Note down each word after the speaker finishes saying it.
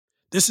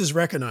This is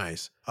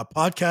Recognize, a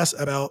podcast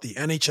about the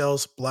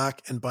NHL's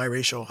Black and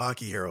biracial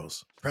hockey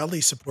heroes,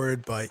 proudly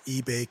supported by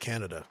eBay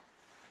Canada.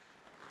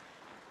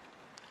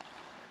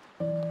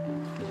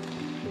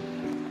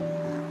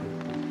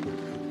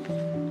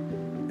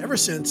 Ever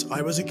since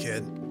I was a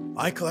kid,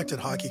 I collected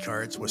hockey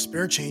cards with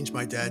spare change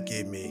my dad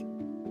gave me.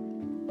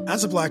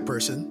 As a Black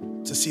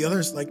person, to see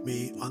others like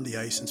me on the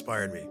ice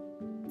inspired me.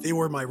 They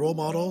were my role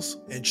models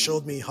and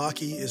showed me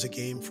hockey is a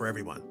game for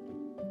everyone.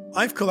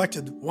 I've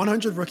collected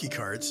 100 rookie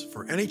cards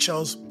for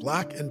NHL's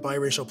Black and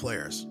biracial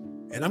players,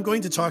 and I'm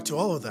going to talk to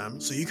all of them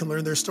so you can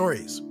learn their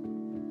stories.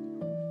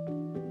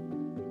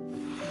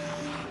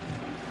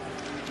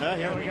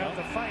 Here we got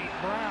the fight.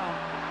 Brown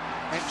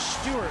and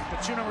Stewart, the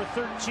two number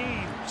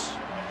 13s.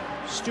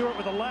 Stewart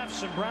with the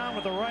lefts and Brown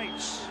with the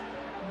rights.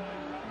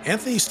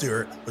 Anthony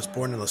Stewart was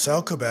born in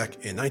LaSalle,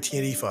 Quebec in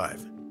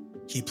 1985.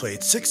 He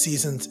played 6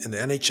 seasons in the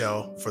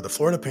NHL for the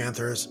Florida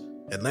Panthers,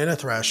 Atlanta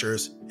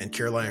Thrashers, and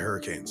Carolina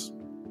Hurricanes.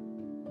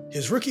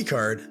 His rookie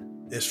card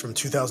is from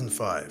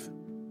 2005.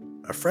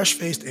 A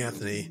fresh-faced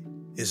Anthony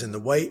is in the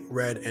white,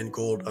 red, and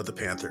gold of the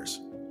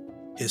Panthers.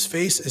 His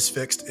face is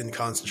fixed in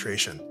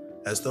concentration,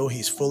 as though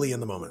he's fully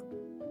in the moment.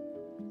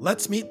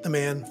 Let's meet the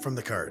man from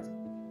the card.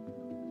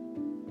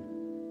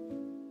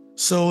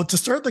 So to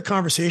start the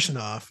conversation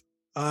off,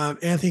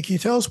 Anthony, can you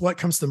tell us what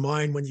comes to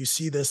mind when you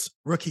see this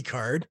rookie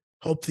card?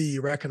 Hopefully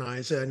you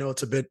recognize it. I know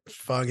it's a bit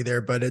foggy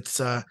there, but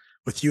it's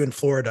with you in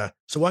Florida.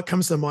 So what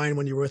comes to mind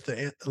when you were with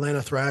the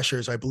Atlanta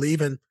Thrashers, I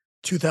believe in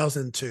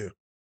 2002?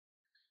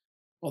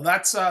 Well,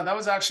 that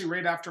was actually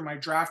right after my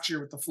draft year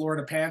with the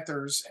Florida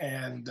Panthers,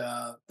 and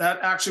that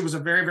actually was a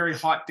very, very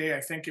hot day.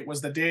 I think it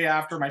was the day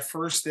after my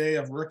first day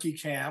of rookie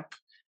camp,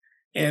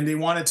 and they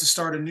wanted to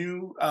start a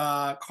new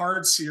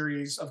card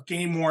series of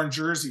game-worn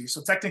jerseys.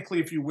 So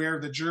technically, if you wear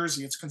the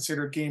jersey, it's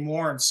considered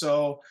game-worn.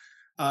 So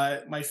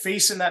my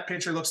face in that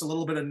picture looks a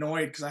little bit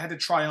annoyed because I had to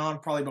try on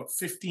probably about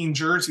 15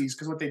 jerseys,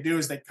 because what they do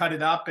is they cut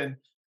it up and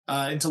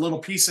into little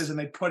pieces, and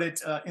they put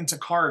it into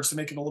cards to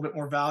make it a little bit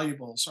more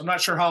valuable. So I'm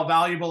not sure how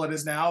valuable it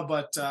is now,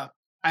 but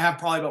I have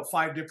probably about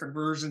 5 different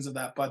versions of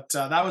that. But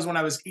that was when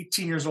I was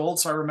 18 years old.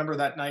 So I remember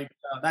that night,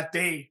 that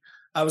day.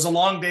 It was a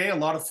long day, a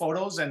lot of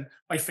photos, and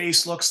my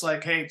face looks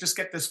like, hey, just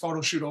get this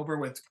photo shoot over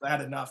with. I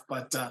had enough,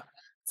 but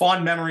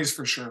fond memories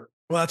for sure.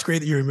 Well, that's great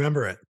that you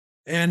remember it.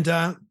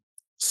 And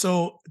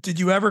so did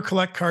you ever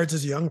collect cards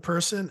as a young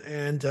person?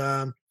 And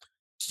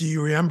do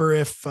you remember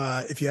if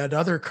you had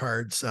other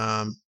cards?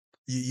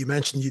 You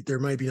mentioned there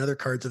might be other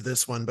cards of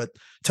this one, but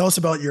tell us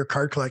about your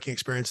card collecting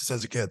experiences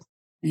as a kid.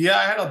 Yeah,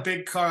 I had a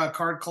big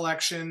card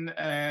collection,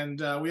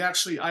 and we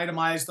actually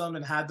itemized them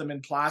and had them in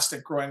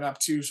plastic growing up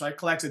too. So I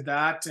collected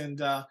that and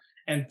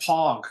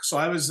Pog. So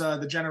I was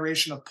the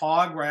generation of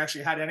Pog, where I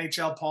actually had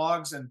NHL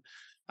Pogs, and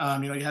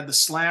you had the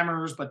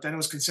Slammers, but then it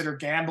was considered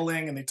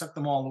gambling, and they took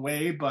them all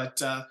away.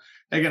 But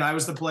again, I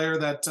was the player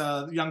that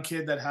young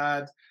kid that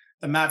had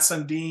the Matt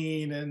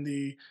Sundin and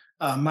the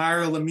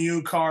Mario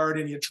Lemieux card,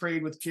 and you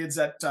trade with kids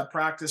that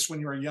practice when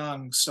you were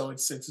young. So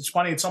it's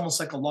funny. It's almost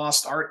like a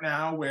lost art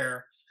now,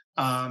 where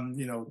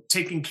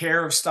taking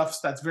care of stuff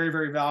that's very,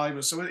 very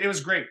valuable. So it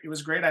was great. It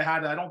was great.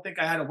 I don't think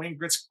I had a Wayne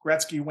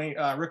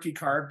Gretzky rookie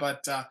card,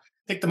 but I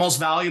think the most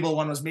valuable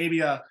one was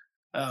maybe a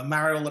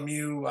Mario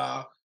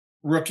Lemieux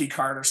rookie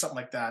card or something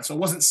like that. So it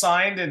wasn't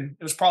signed, and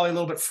it was probably a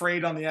little bit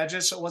frayed on the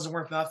edges, so it wasn't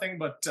worth nothing,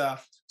 but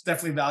it's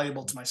definitely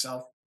valuable to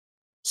myself.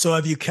 So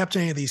have you kept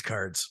any of these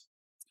cards?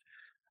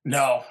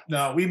 No,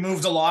 we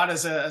moved a lot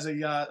as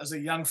a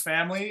young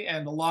family,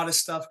 and a lot of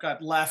stuff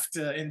got left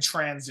in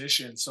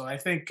transition. So I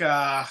think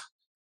it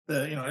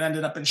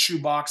ended up in shoe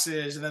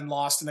boxes and then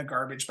lost in a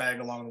garbage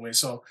bag along the way.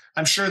 So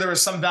I'm sure there were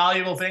some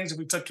valuable things if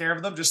we took care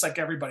of them, just like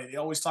everybody. They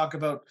always talk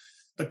about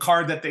the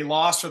card that they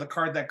lost, or the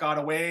card that got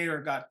away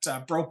or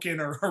got broken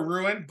or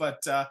ruined.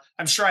 But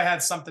I'm sure I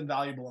had something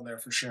valuable in there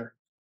for sure.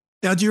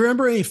 Now, do you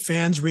remember any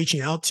fans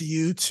reaching out to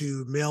you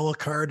to mail a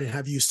card and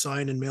have you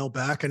sign and mail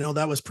back? I know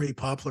that was pretty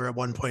popular at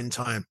one point in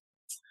time.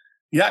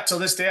 Yeah, till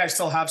this day, I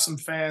still have some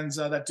fans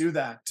that do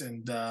that.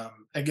 And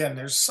again,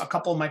 there's a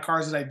couple of my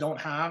cards that I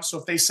don't have. So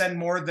if they send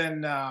more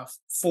than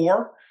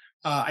 4,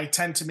 I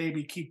tend to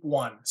maybe keep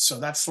 1. So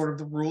that's sort of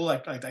the rule. I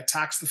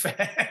tax the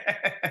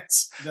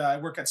fans. I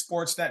work at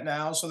Sportsnet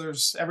now, so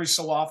there's every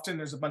so often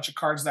there's a bunch of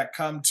cards that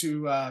come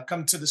to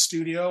the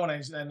studio,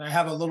 and I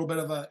have a little bit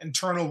of an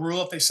internal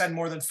rule. If they send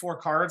more than 4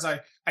 cards, I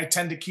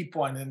tend to keep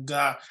 1. And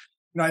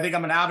I think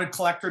I'm an avid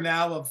collector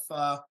now of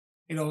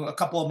a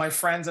couple of my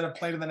friends that have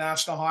played in the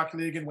National Hockey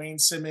League, and Wayne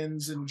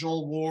Simmons and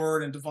Joel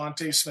Ward and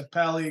Devontae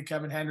Smith-Pelly,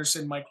 Kevin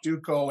Henderson, Mike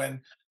Duco, and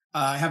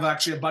I have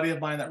actually a buddy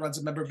of mine that runs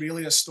a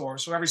memorabilia store.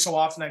 So every so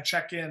often I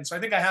check in. So I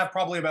think I have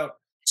probably about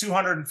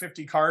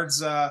 250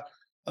 cards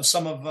of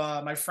some of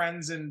my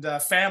friends and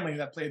family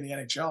that play in the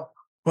NHL.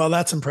 Well,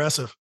 that's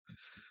impressive.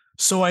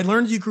 So I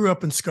learned you grew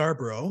up in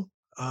Scarborough,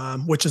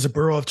 which is a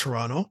borough of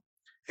Toronto,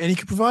 and you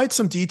could provide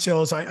some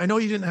details. I know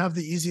you didn't have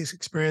the easiest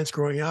experience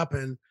growing up,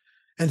 and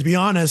to be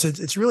honest,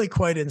 it's really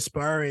quite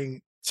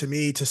inspiring to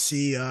me to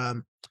see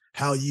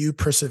how you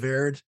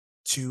persevered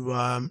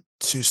to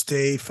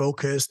stay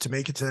focused to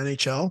make it to the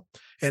NHL.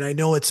 And I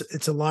know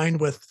it's aligned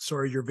with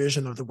sort of your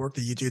vision of the work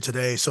that you do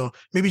today. So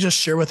maybe just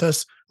share with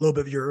us a little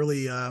bit of your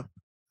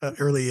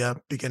early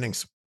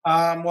beginnings.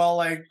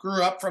 Well, I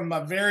grew up from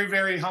a very,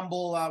 very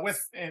humble,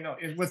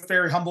 with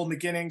very humble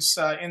beginnings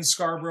in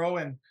Scarborough,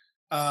 and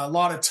a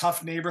lot of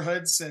tough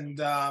neighborhoods.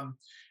 And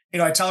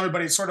I tell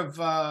everybody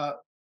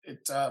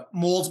it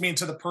molds me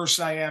into the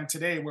person I am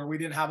today, where we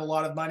didn't have a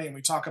lot of money, and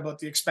we talk about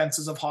the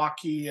expenses of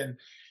hockey, and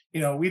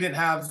we didn't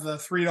have the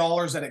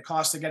 $3 that it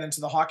cost to get into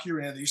the hockey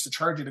arena that used to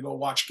charge you to go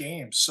watch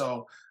games.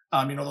 So,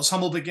 those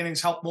humble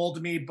beginnings helped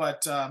mold me,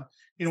 but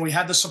we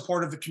had the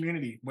support of the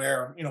community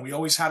where, we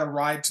always had a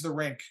ride to the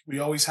rink. We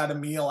always had a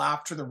meal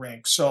after the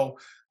rink. So,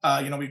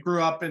 we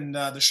grew up in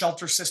the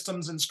shelter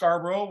systems in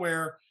Scarborough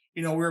where,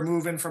 we were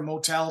moving from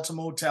motel to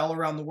motel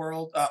around the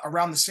world,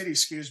 around the city,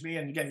 excuse me.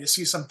 And again, you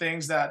see some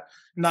things that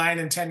 9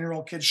 and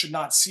 10-year-old kids should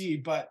not see.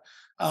 But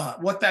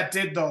what that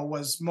did, though,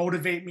 was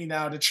motivate me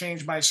now to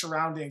change my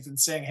surroundings and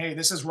saying, hey,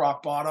 this is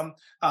rock bottom.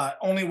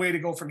 Only way to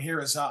go from here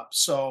is up.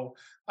 So,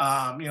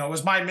 it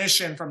was my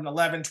mission from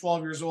 11,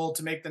 12 years old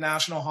to make the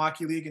National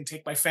Hockey League and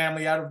take my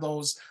family out of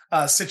those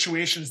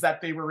situations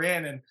that they were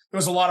in. And there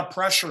was a lot of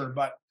pressure,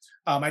 but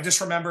I just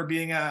remember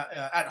being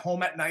at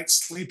home at night,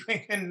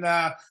 sleeping in,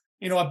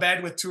 a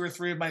bed with 2 or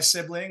 3 of my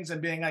siblings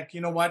and being like, you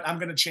know what, I'm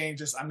going to change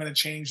this. I'm going to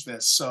change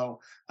this. So,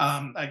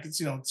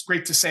 it's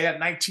great to say at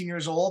 19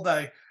 years old,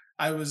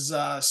 I was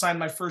signed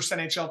my first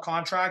NHL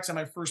contract, and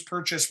my first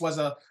purchase was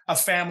a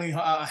family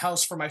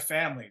house for my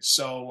family.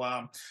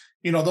 So,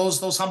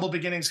 those humble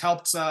beginnings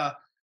helped,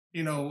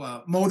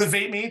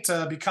 motivate me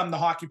to become the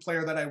hockey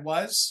player that I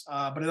was.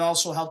 But it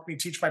also helped me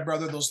teach my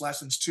brother those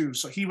lessons too.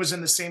 So he was in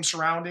the same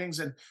surroundings,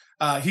 and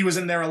he was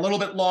in there a little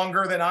bit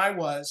longer than I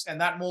was, and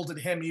that molded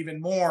him even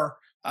more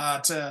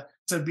to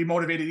be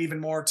motivated even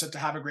more to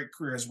have a great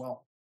career as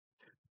well.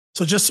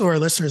 So just so our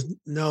listeners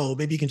know,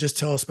 maybe you can just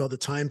tell us about the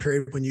time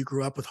period when you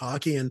grew up with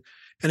hockey. And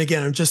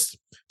again, I'm just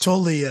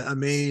totally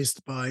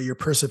amazed by your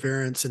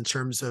perseverance in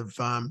terms of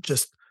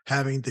just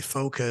having the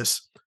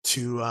focus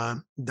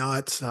to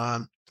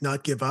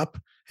not give up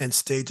and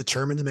stay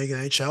determined to make an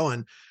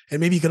NHL. And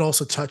maybe you could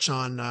also touch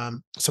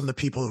on some of the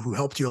people who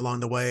helped you along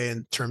the way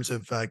in terms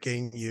of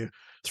getting you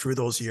through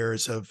those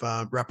years of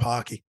rep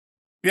hockey.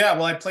 Yeah,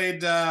 well, I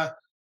played.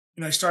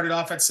 I started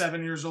off at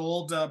 7 years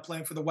old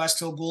playing for the West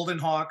Hill Golden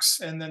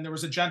Hawks, and then there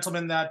was a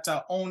gentleman that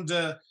owned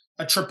a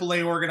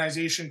AAA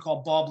organization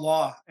called Bob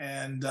Law,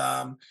 and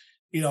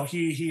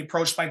he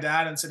approached my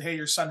dad and said, "Hey,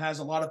 your son has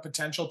a lot of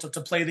potential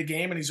to play the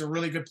game, and he's a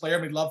really good player.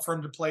 We'd love for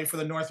him to play for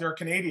the North York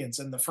Canadians."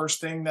 And the first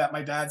thing that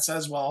my dad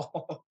says,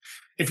 "Well,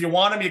 if you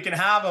want him, you can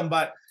have him,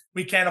 but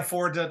we can't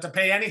afford to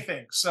pay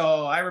anything."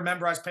 So I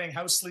remember I was paying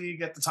house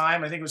league at the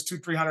time. I think it was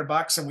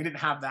 $200-300, and we didn't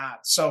have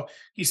that. So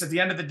he said, at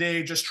the end of the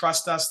day, just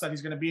trust us that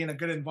he's going to be in a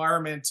good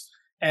environment,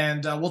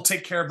 and we'll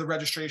take care of the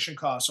registration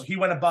costs. So he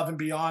went above and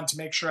beyond to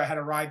make sure I had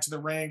a ride to the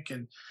rink.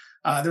 And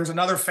there was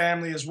another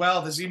family as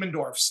well, the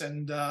Ziemendorfs.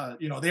 And,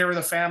 they were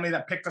the family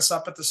that picked us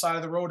up at the side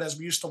of the road as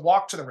we used to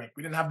walk to the rink.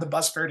 We didn't have the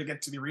bus fare to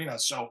get to the arena.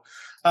 So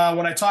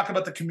when I talk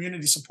about the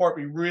community support,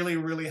 we really,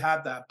 really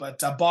had that. But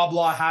Bob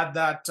Law had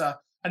that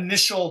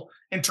initial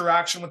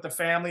interaction with the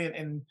family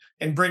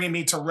and bringing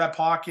me to rep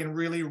hockey and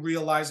really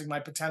realizing my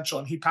potential.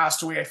 And he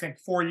passed away, I think,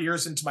 4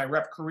 years into my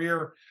rep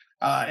career.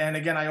 And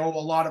again, I owe a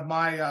lot of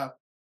my,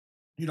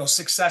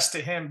 success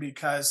to him,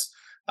 because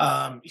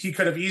he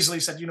could have easily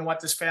said, you know what,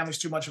 this family's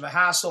too much of a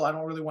hassle. I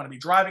don't really want to be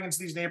driving into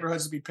these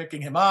neighborhoods to be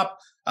picking him up.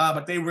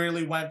 But they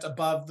really went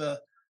above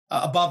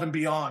and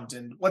beyond.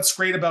 And what's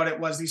great about it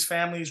was these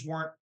families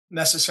weren't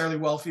necessarily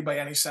wealthy by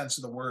any sense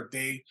of the word.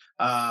 They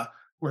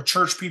were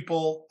church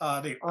people.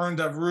 They earned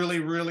a really,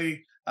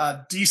 really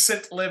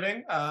decent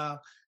living,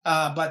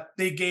 but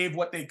they gave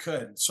what they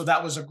could. So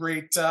that was a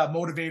great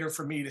motivator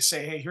for me to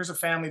say, hey, here's a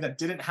family that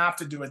didn't have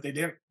to do it.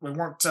 They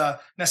weren't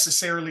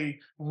necessarily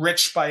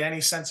rich by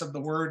any sense of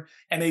the word,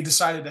 and they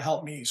decided to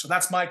help me. So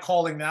that's my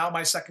calling now,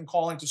 my second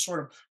calling, to sort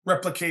of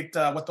replicate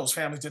what those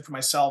families did for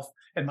myself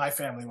and my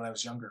family when I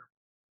was younger.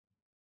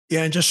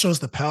 Yeah, and just shows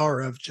the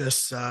power of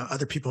just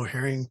other people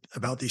hearing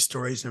about these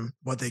stories and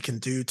what they can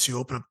do to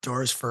open up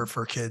doors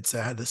for kids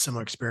that had a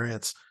similar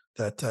experience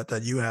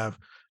that you have.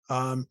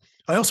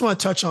 I also want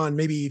to touch on,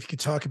 maybe if you could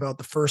talk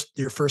about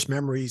your first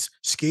memories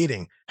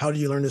skating. How did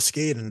you learn to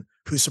skate, and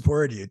who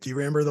supported you? Do you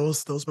remember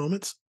those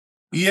moments?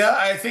 Yeah,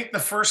 I think the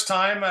first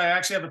time I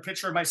actually have a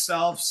picture of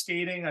myself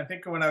skating, I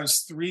think when I was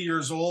 3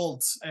 years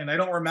old, and I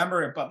don't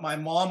remember it, but my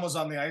mom was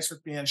on the ice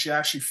with me and she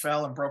actually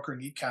fell and broke her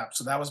kneecap.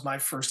 So that was my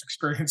first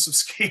experience of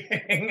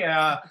skating.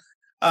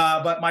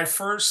 But my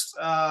first,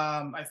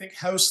 I think,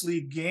 house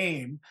league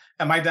game,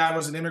 and my dad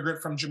was an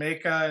immigrant from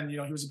Jamaica, and he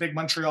was a big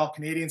Montreal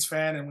Canadiens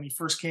fan. And when he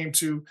first came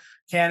to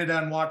Canada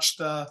and watched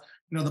the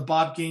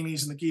Bob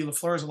Gaineys and the Guy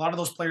Lafleurs, a lot of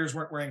those players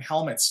weren't wearing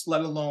helmets,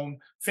 let alone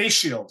face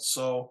shields.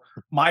 So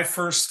my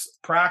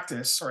first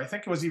practice, or I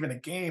think it was even a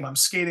game, I'm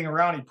skating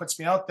around. He puts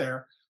me out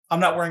there. I'm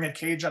not wearing a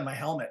cage on my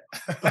helmet.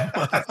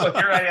 So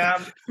here I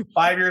am,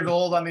 5 years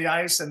old on the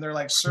ice, and they're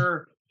like,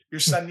 "Sir, your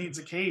son needs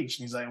a cage.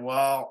 And he's like,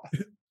 well,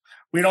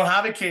 we don't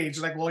have a cage.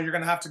 Like, well, you're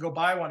going to have to go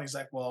buy one. He's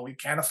like, well, we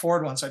can't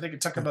afford one. So I think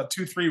it took about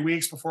 2-3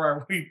 weeks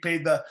before we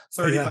paid the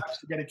Oh, yeah. $30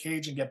 to get a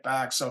cage and get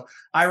back. So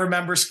I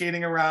remember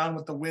skating around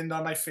with the wind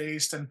on my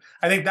face. And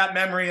I think that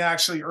memory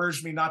actually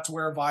urged me not to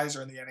wear a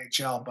visor in the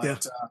NHL. Yeah.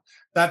 But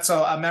that's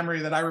a memory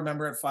that I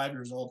remember at 5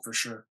 years old for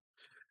sure.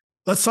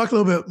 Let's talk a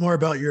little bit more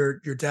about your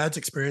dad's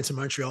experience in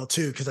Montreal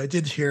too, because I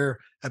did hear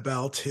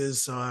about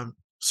his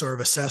sort of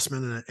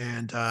assessment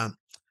and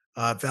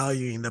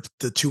valuing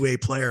the two-way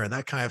player, and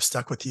that kind of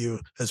stuck with you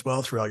as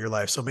well throughout your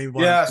life. So maybe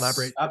want to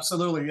elaborate.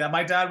 Absolutely. Yeah,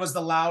 my dad was the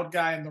loud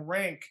guy in the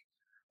rink,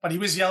 but he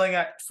was yelling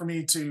at for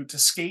me to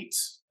skate,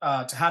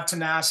 to have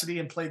tenacity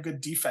and play good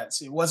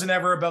defense. It wasn't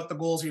ever about the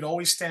goals. He'd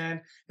always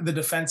stand in the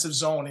defensive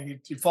zone and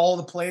he'd follow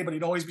the play, but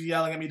he'd always be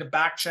yelling at me to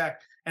back check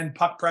and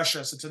puck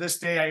pressure. So to this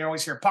day, I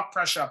always hear puck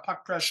pressure,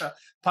 puck pressure,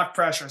 puck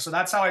pressure. So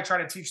that's how I try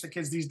to teach the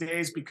kids these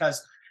days,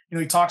 because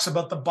he talks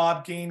about the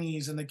Bob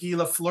Gainey's and the Guy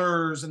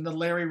Lafleurs and the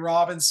Larry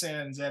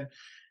Robinsons. And,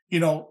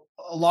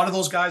 a lot of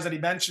those guys that he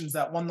mentions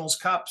that won those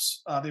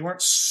cups, they weren't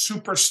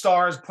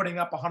superstars putting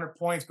up 100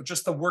 points, but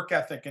just the work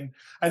ethic. And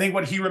I think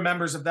what he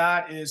remembers of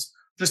that is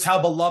just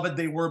how beloved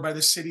they were by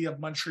the city of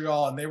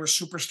Montreal. And they were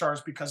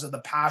superstars because of the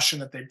passion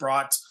that they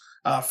brought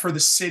for the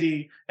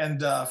city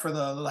and for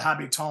the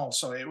habitant.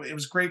 So it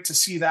was great to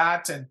see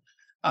that. And,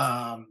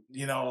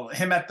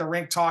 him at the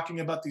rink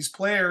talking about these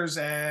players,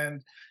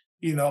 and,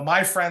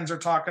 my friends are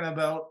talking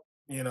about,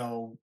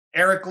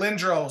 Eric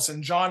Lindros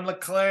and John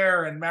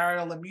Leclerc and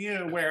Mario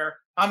Lemieux, where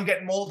I'm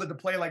getting molded to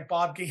play like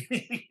Bob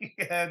Gainey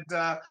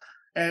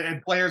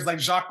and players like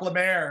Jacques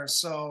Lemaire.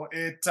 So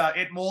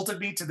it molded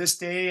me to this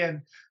day.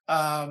 And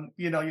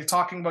you're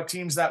talking about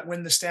teams that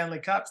win the Stanley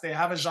Cups. They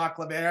have a Jacques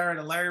Lemaire and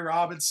a Larry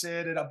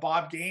Robinson and a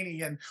Bob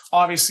Gainey, and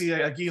obviously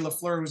a Guy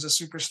Lafleur, who's a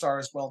superstar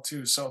as well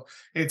too. So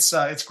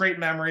it's great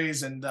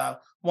memories, and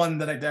one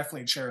that I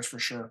definitely cherish for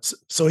sure.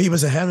 So he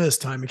was ahead of his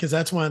time, because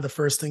that's one of the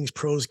first things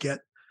pros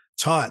get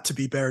taught, to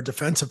be better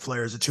defensive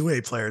players, the two-way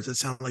players. It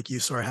sounded like you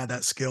sort of had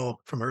that skill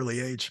from early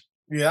age.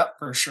 Yeah,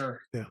 for sure.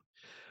 Yeah.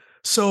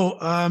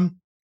 So,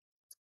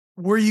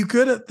 were you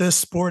good at this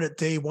sport at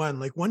day one?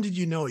 Like, when did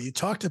you know? You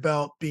talked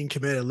about being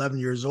committed at 11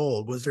 years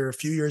old. Was there a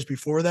few years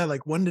before that?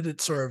 Like, when did it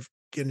sort of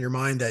get in your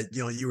mind that,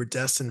 you were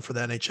destined for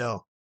the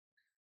NHL?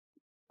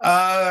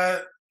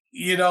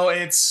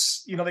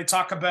 They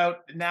talk about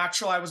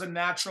natural. I was a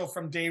natural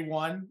from day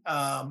one.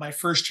 My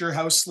first year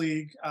house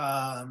league,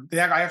 I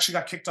actually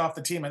got kicked off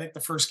the team. I think the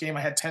first game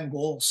I had 10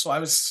 goals. So I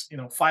was,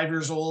 5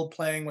 years old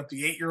playing with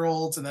the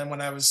 8-year-olds. And then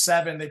when I was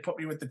 7, they put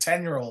me with the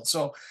 10-year-olds.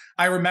 So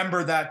I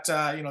remember that,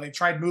 they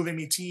tried moving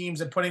me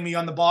teams and putting me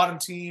on the bottom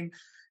team,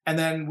 and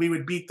then we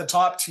would beat the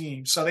top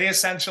team. So they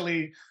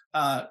essentially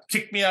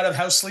kicked me out of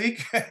house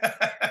league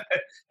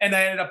and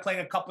I ended up playing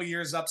a couple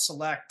years up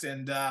select.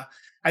 And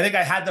I think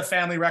I had the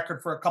family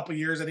record for a couple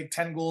years. I think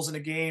 10 goals in a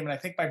game. And I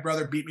think my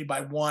brother beat me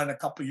by 1 a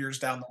couple years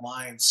down the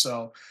line.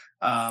 So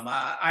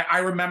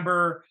I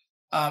remember,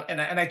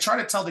 and I try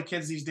to tell the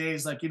kids these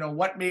days, like,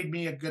 what made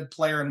me a good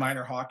player in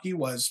minor hockey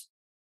was,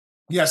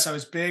 yes, I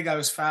was big, I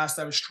was fast,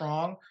 I was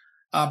strong,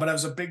 but I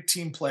was a big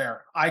team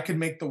player. I could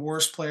make the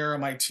worst player on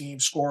my team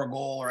score a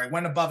goal, or I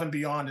went above and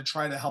beyond to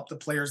try to help the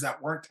players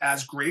that weren't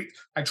as great.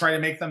 I try to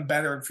make them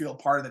better and feel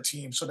part of the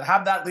team. So to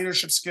have that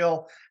leadership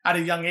skill at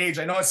a young age,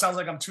 I know it sounds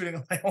like I'm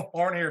tooting my own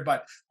horn here,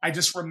 but I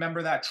just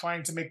remember that,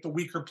 trying to make the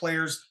weaker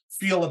players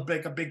feel a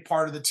big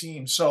part of the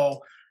team.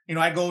 So,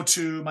 I go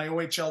to my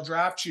OHL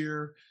draft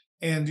year,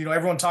 and,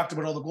 everyone talked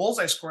about all the goals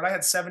I scored. I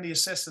had 70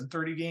 assists in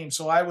 30 games.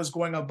 So I was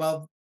going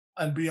above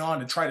and beyond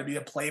to try to be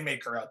a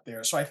playmaker out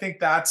there. So I think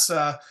that's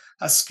a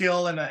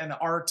skill and an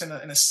art and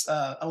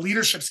a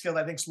leadership skill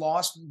that I think's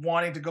lost,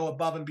 wanting to go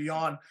above and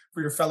beyond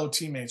for your fellow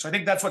teammates. So I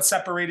think that's what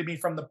separated me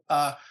from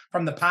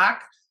the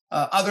pack,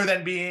 other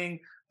than being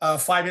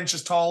 5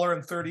 inches taller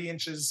and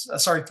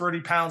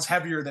 30 pounds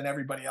heavier than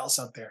everybody else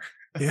out there.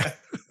 Yeah.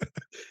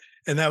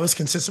 And that was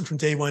consistent from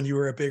day one. You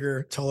were a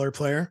bigger, taller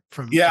player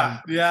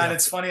Yeah. And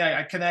it's funny.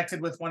 I connected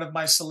with one of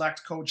my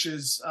select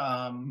coaches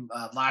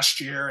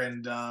last year,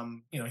 and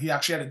he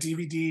actually had a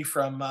DVD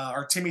from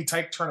our Timmy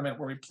Tyke tournament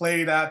where we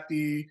played at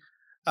it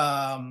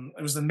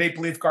was the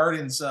Maple Leaf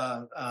Gardens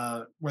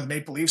where the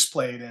Maple Leafs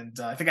played, and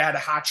I think I had a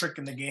hat trick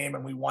in the game,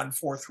 and we won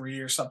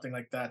 4-3 or something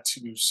like that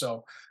too.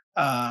 So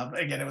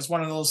again, it was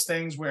one of those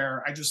things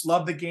where I just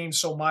loved the game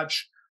so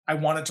much. I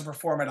wanted to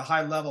perform at a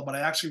high level, but I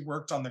actually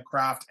worked on the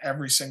craft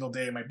every single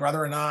day. My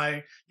brother and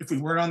I, if we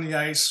weren't on the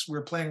ice, we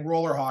were playing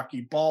roller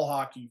hockey, ball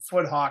hockey,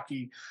 foot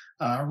hockey,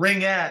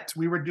 ringette.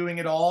 We were doing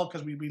it all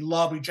because we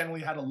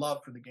generally had a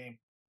love for the game.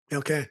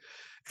 Okay.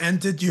 And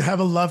did you have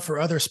a love for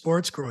other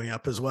sports growing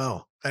up as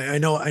well? I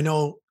know,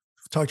 I'll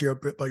talk to you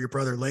about your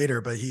brother later,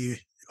 but he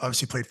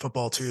obviously played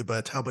football too,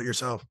 but how about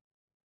yourself?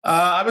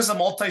 I was a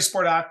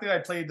multi-sport athlete. I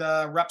played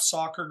rep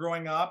soccer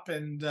growing up,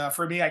 and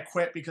for me, I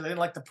quit because I didn't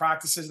like the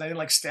practices and I didn't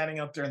like standing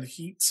out there in the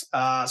heat. So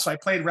I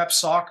played rep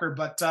soccer,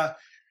 but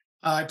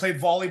I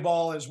played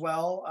volleyball as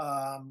well,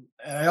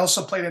 and I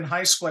also played in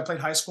high school. I played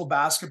high school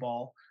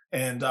basketball,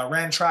 and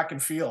ran track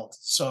and field.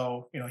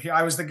 So,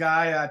 I was the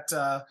guy at,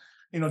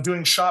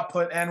 doing shot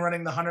put and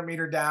running the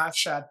 100-meter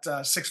dash at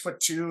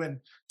 6'2" and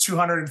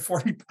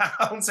 240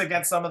 pounds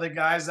against some of the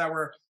guys that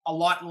were a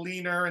lot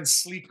leaner and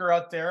sleeker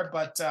out there.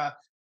 But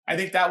I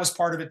think that was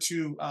part of it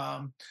too.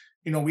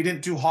 We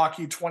didn't do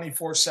hockey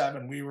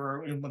 24/7. We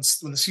were when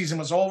the season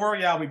was over.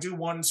 Yeah, we do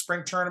one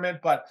spring tournament,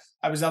 but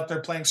I was out there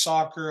playing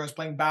soccer. I was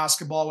playing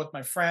basketball with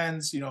my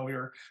friends. We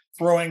were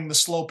throwing the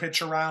slow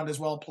pitch around as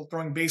well,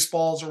 throwing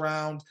baseballs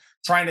around,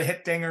 trying to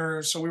hit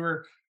dingers. So we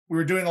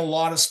were doing a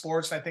lot of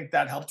sports. And I think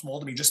that helped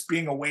mold me, just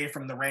being away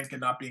from the rink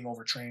and not being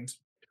overtrained.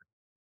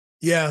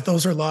 Yeah,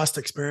 those are lost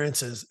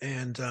experiences,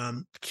 and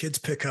kids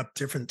pick up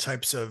different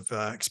types of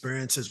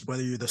experiences,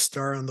 whether you're the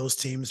star on those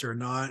teams or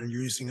not, and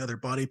you're using other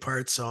body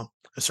parts. So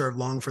I sort of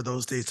long for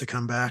those days to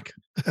come back,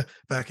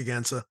 back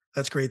again. So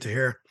that's great to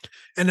hear.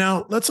 And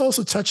now let's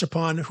also touch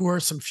upon who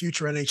are some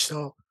future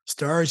NHL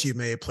stars you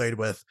may have played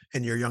with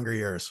in your younger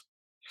years.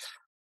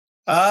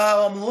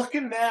 I'm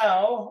looking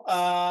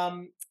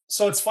now.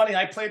 So it's funny.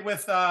 I played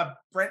with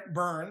Brent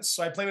Burns.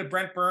 So I played with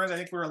Brent Burns. I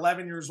think we were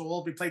 11 years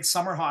old. We played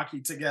summer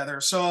hockey together.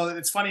 So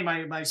it's funny.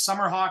 My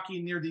summer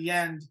hockey near the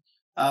end,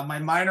 my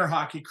minor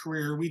hockey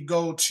career, we'd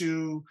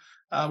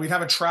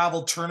have a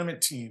travel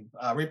tournament team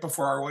right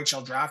before our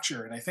OHL draft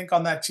year. And I think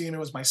on that team, it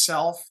was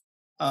myself,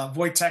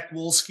 Wojtek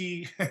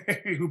Wolski,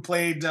 who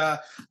played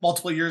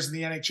multiple years in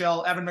the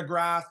NHL, Evan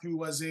McGrath, who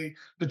was a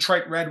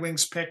Detroit Red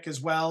Wings pick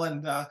as well,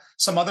 and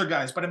some other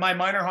guys. But in my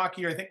minor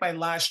hockey year, I think my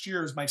last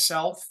year was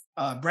myself,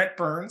 Brent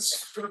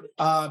Burns,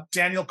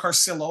 Daniel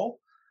Carcillo,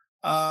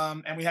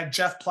 and we had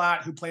Jeff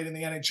Platt, who played in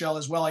the NHL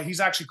as well.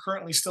 He's actually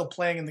currently still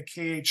playing in the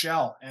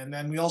KHL. And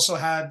then we also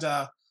had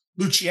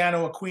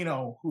Luciano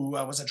Aquino, who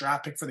was a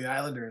draft pick for the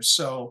Islanders.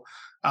 So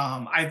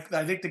I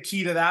think the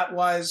key to that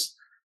was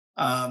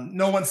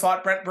no one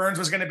thought Brent Burns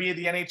was going to be at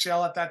the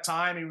NHL at that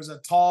time. He was a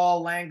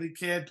tall, lanky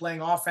kid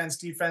playing offense,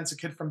 defense, a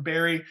kid from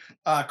Barrie.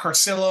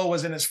 Carcillo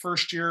was in his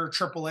first year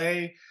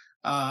AAA.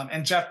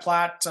 And Jeff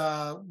Platt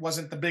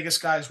wasn't the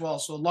biggest guy as well.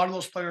 So a lot of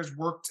those players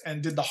worked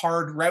and did the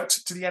hard route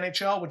to the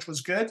NHL, which was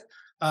good.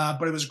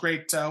 But it was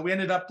great. We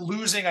ended up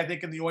losing, I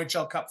think, in the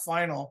OHL Cup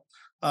final.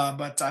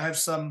 But I have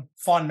some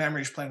fond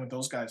memories playing with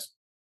those guys.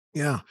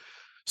 Yeah.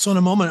 So in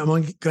a moment, I'm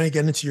going to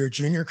get into your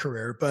junior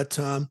career, but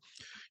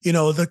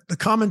the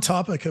common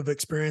topic of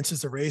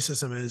experiences of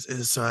racism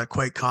is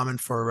quite common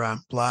for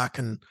Black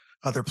and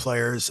other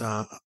players,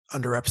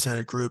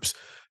 underrepresented groups.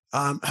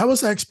 How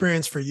was that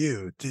experience for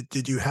you?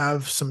 Did you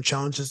have some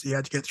challenges that you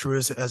had to get through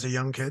as a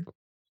young kid?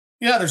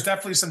 Yeah, there's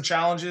definitely some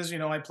challenges.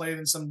 I played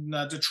in some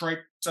Detroit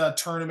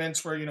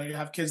tournaments where, you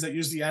have kids that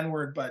use the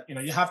N-word, but,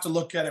 you have to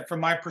look at it from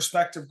my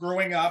perspective,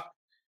 growing up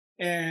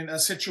in a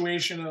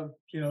situation of,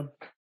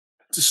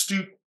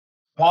 destitute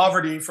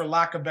poverty, for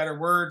lack of better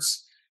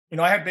words.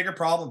 I had bigger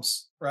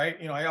problems, right?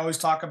 I always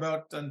talk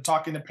about and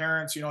talking to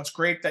parents, it's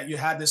great that you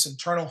had this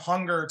internal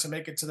hunger to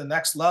make it to the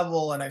next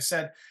level. And I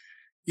said,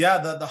 yeah,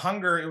 the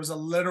hunger, it was a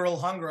literal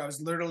hunger. I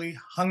was literally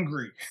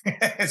hungry.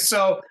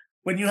 So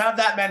when you have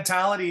that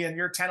mentality and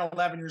you're 10,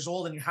 11 years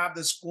old and you have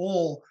this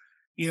goal,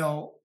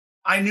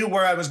 I knew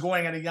where I was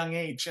going at a young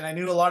age. And I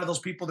knew a lot of those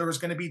people, there was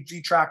going to be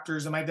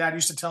detractors. And my dad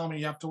used to tell me,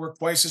 you have to work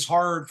twice as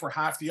hard for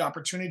half the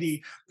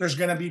opportunity. There's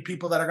going to be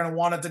people that are going to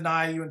want to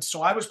deny you. And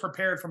so I was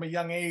prepared from a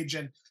young age.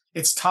 And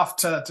it's tough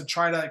to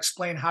try to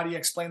explain, how do you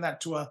explain that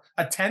to a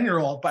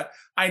 10-year-old? But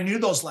I knew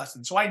those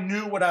lessons. So I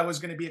knew what I was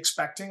going to be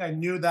expecting. I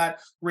knew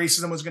that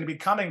racism was going to be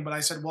coming, but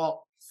I said,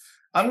 well,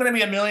 I'm going to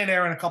be a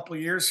millionaire in a couple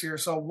of years here.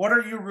 So what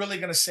are you really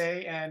going to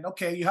say? And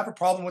okay, you have a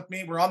problem with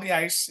me. We're on the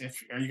ice.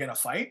 Are you going to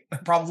fight?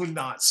 Probably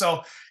not.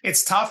 So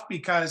it's tough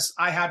because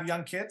I have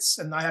young kids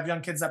and I have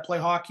young kids that play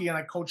hockey and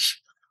I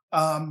coach,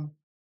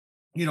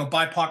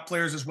 BIPOC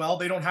players as well.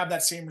 They don't have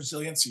that same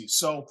resiliency.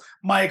 So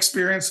my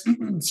experience,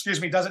 excuse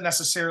me, doesn't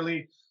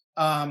necessarily,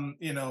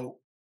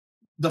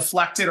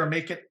 deflect it or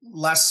make it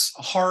less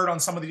hard on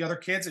some of the other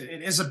kids.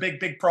 It is a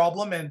big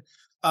problem. And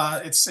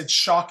it's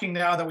shocking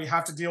now that we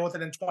have to deal with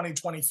it in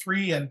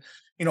 2023. And,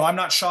 I'm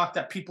not shocked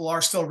that people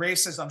are still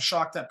racist. I'm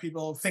shocked that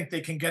people think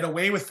they can get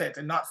away with it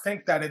and not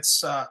think that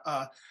it's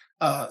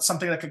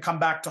something that could come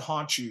back to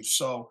haunt you.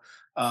 So,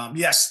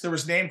 yes, there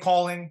was name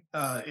calling.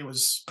 It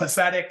was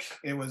pathetic.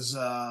 It was,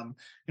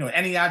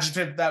 any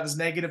adjective that was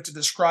negative to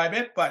describe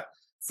it. But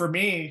for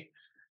me,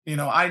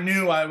 I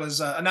knew I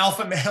was an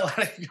alpha male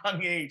at a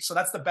young age. So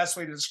that's the best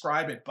way to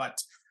describe it.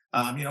 But,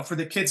 for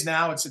the kids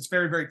now, it's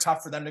very, very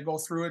tough for them to go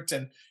through it.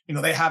 And,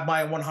 they have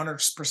my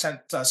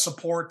 100%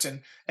 support.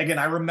 And again,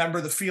 I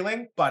remember the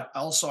feeling, but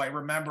also I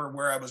remember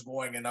where I was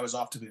going and I was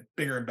off to the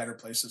bigger and better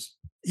places.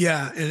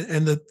 Yeah,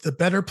 and the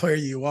better player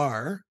you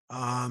are,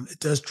 it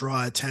does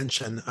draw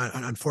attention.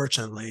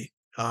 Unfortunately,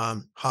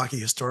 hockey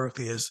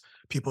historically is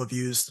people have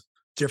used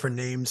different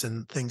names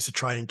and things to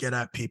try and get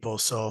at people.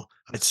 So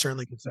I'd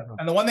certainly consider.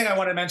 And the one thing I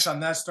want to mention on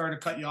that, sorry to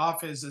cut you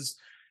off, is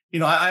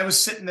I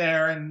was sitting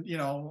there and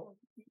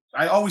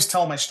I always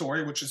tell my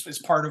story, which is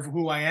part of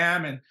who I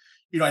am, and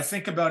I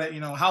think about it,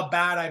 how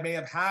bad I may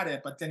have had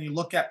it, but then you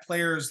look at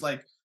players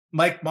like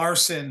Mike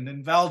Marson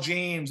and Val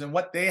James and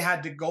what they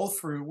had to go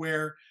through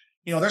where,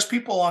 there's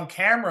people on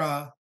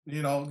camera,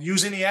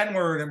 using the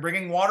N-word and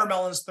bringing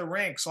watermelons to the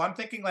rink. So I'm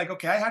thinking like,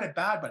 okay, I had it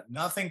bad, but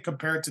nothing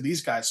compared to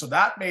these guys. So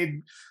that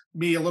made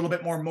me a little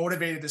bit more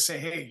motivated to say,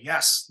 hey,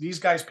 yes, these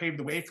guys paved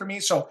the way for me.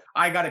 So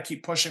I got to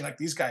keep pushing like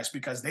these guys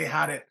because they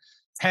had it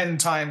 10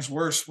 times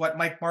worse what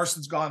Mike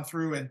Marson's gone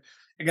through. And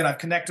again, I've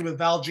connected with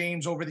Val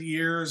James over the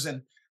years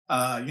and,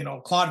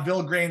 Claude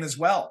Villegrain as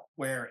well,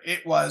 where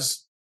it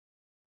was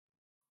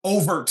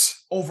overt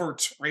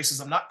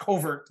racism, not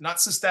covert,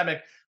 not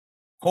systemic,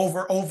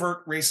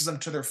 overt racism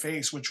to their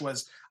face, which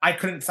was I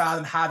couldn't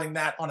fathom having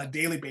that on a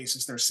daily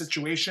basis. There's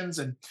situations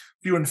and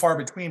few and far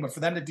between, but for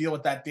them to deal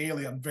with that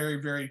daily, I'm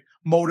very, very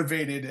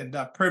motivated and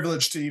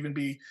privileged to even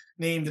be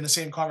named in the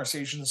same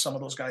conversation as some of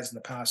those guys in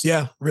the past.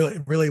 Yeah,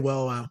 really, really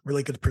well,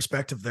 really good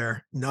perspective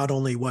there. Not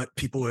only what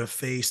people have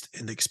faced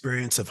in the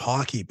experience of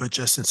hockey, but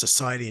just in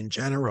society in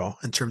general,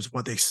 in terms of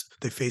what they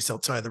face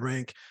outside the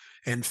rink,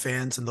 and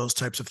fans and those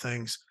types of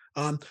things.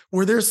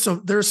 Were there's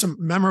some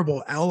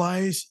memorable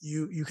allies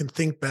you can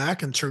think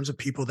back in terms of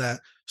people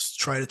that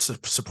try to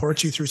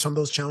support you through some of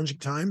those challenging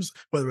times,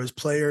 whether it was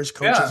players,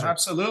 coaches, Yeah,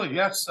 absolutely.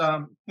 Yes.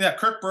 Yeah,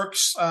 Kirk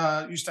Brooks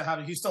used to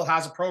have, he still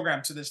has a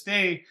program to this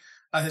day.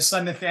 His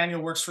son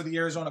Nathaniel works for the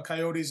Arizona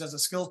Coyotes as a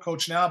skills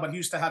coach now, but he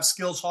used to have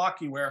skills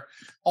hockey where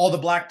all the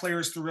black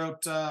players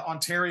throughout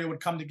Ontario would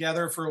come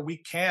together for a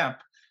week camp.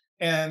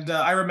 And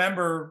I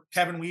remember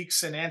Kevin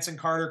Weeks and Anson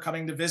Carter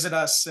coming to visit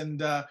us.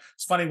 And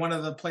it's funny, one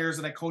of the players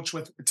that I coached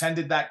with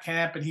attended that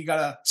camp and he got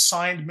a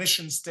signed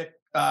mission stick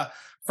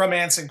from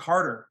Anson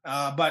Carter.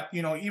 But,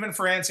 even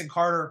for Anson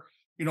Carter,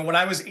 when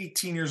I was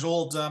 18 years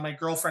old, my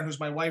girlfriend,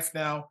 who's my wife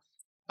now,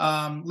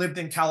 lived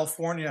in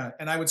California,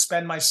 and I would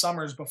spend my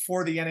summers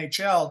before the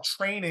NHL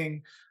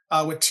training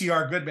with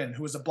TR Goodman,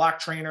 who was a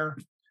black trainer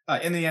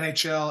in the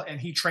NHL,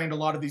 and he trained a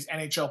lot of these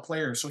NHL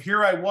players. So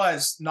here I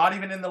was, not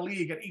even in the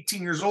league at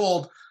 18 years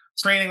old,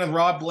 training with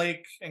Rob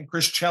Blake and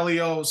Chris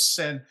Chelios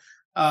and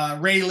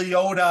Ray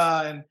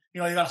Liotta, and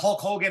you got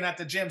Hulk Hogan at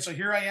the gym. So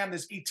here I am,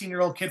 this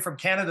 18-year-old kid from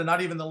Canada,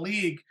 not even the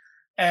league.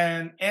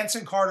 And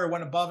Anson Carter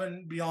went above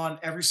and beyond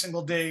every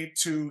single day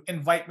to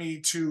invite me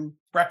to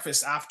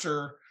breakfast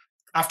after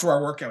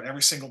our workout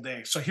every single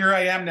day. So here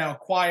I am now,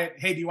 quiet.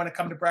 Hey, do you want to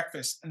come to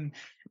breakfast? And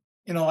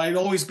I'd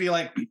always be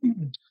like,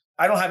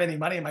 I don't have any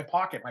money in my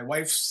pocket. My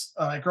wife's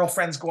my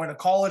girlfriend's going to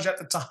college at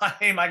the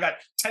time. I got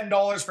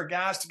 $10 for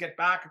gas to get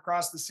back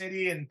across the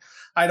city. And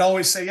I'd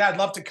always say, yeah, I'd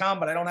love to come,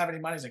 but I don't have any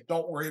money. He's like,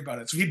 don't worry about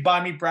it. So he'd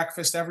buy me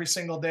breakfast every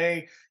single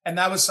day. And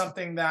that was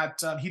something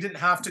that he didn't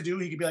have to do.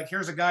 He could be like,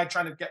 here's a guy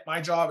trying to get my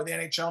job in the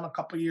NHL in a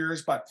couple of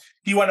years, but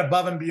he went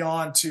above and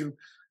beyond to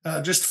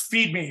just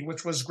feed me,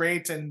 which was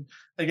great. And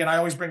again, I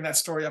always bring that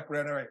story up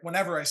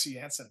whenever I see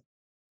Anson.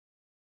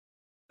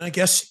 I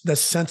guess the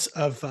sense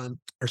of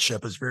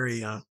ownership is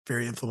very,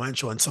 very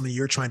influential, and something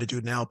you're trying to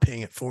do now,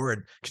 paying it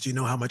forward because you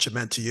know how much it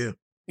meant to you.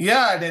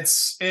 Yeah, and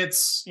it's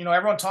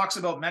everyone talks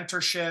about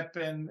mentorship,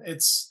 and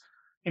it's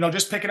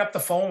just picking up the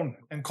phone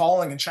and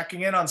calling and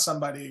checking in on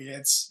somebody.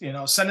 It's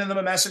sending them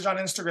a message on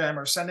Instagram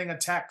or sending a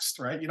text,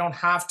 right? You don't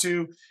have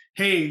to,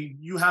 hey,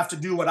 you have to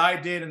do what I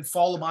did and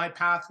follow my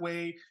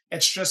pathway.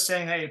 It's just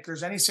saying, hey, if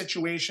there's any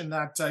situation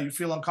that you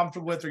feel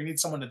uncomfortable with or you need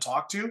someone to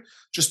talk to,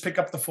 just pick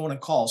up the phone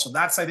and call. So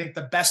that's, I think,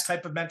 the best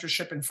type of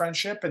mentorship and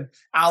friendship and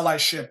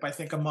allyship, I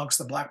think, amongst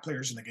the black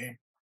players in the game.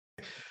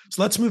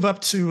 So let's move up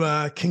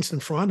to Kingston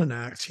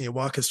Frontenac. Can you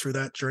walk us through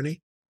that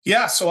journey?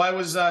 Yeah, so I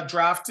was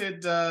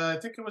drafted, I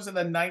think it was in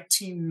the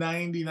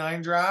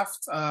 1999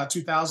 draft,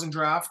 2000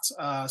 draft,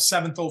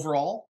 7th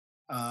overall.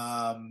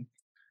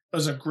 It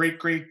was a great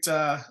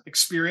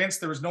experience.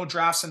 There was no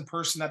drafts in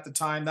person at the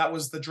time. That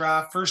was the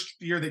draft. First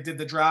year they did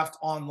the draft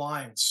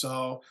online.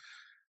 So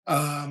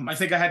I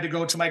think I had to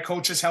go to my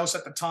coach's house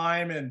at the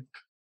time and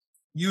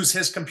use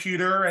his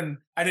computer, and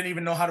I didn't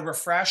even know how to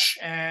refresh.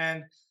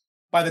 And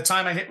by the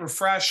time I hit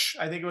refresh,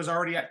 I think it was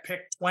already at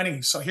pick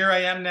 20. So here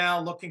I am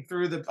now looking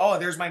through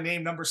there's my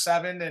name, number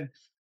 7. And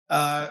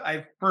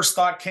I first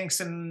thought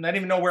Kingston, I didn't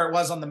even know where it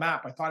was on the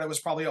map. I thought it was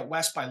probably out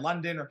west by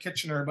London or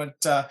Kitchener, but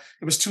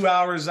it was 2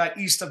 hours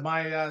east of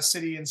my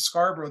city in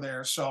Scarborough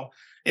there. So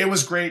it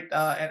was great.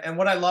 And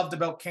what I loved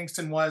about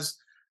Kingston was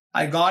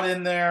I got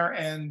in there,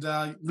 and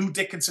Lou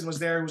Dickinson was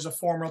there, who was a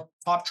former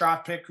top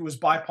draft pick who was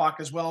BIPOC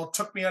as well,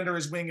 took me under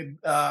his wing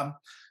and,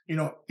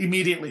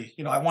 immediately,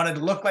 I wanted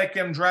to look like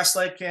him, dress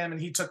like him,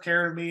 and he took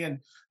care of me. And,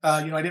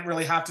 I didn't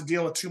really have to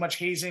deal with too much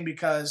hazing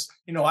because,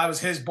 I was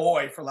his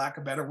boy, for lack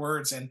of better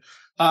words. And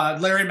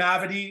Larry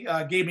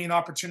Mavety gave me an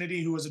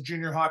opportunity, who was a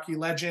junior hockey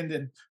legend,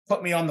 and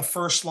put me on the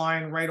first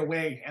line right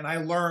away. And I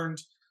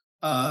learned,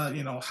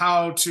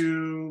 how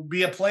to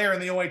be a player in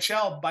the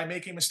OHL by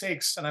making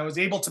mistakes. And I was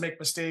able to make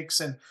mistakes.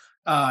 And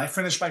I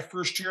finished my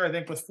first year, I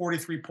think, with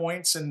 43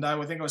 points. And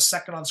I think I was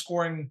second in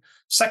scoring,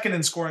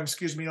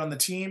 on the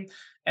team.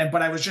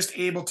 but I was just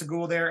able to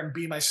go there and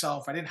be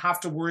myself. I didn't have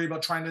to worry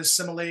about trying to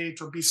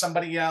assimilate or be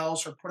somebody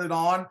else or put it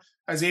on.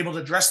 I was able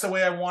to dress the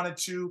way I wanted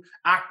to,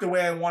 act the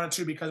way I wanted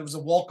to, because it was a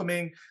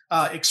welcoming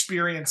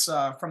experience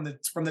from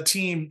the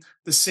team,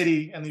 the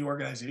city, and the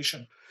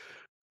organization.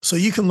 So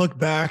you can look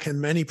back,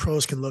 and many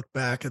pros can look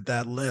back at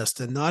that list,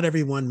 and not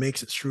everyone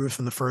makes it through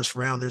from the first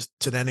round. There's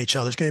to the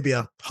NHL. There's going to be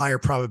a higher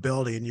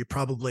probability, and you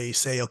probably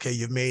say, okay,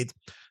 you've made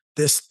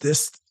this,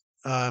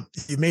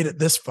 you made it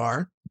this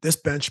far,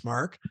 this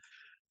benchmark.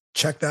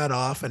 Check that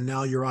off, and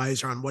now your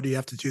eyes are on what do you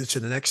have to do to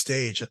the next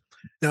stage.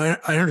 Now,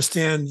 I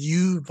understand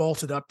you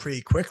vaulted up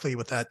pretty quickly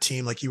with that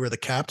team, like you were the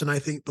captain,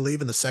 I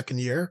believe, in the second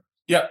year.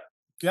 Yep.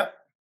 Yep.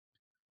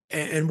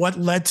 And what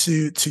led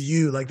to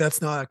you? Like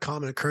that's not a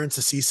common occurrence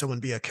to see someone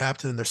be a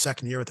captain in their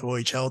second year with the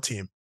OHL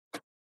team.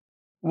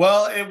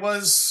 Well, it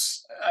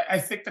was. I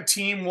think the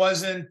team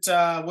wasn't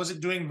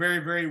doing very,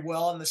 very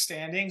well in the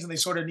standings, and they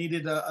sort of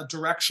needed a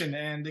direction.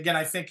 And again,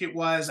 I think it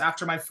was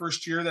after my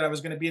first year that I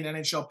was going to be an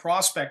NHL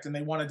prospect, and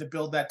they wanted to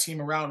build that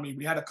team around me.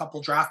 We had a couple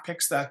draft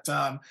picks that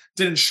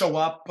didn't show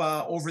up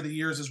over the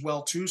years as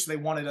well too, so they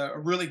wanted a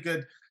really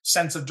good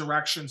sense of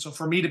direction. So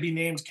for me to be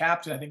named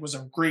captain, I think was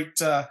a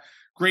great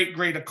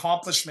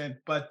accomplishment.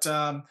 But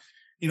and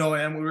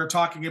we were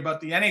talking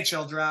about the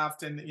NHL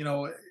draft, and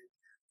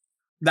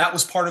that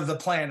was part of the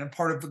plan and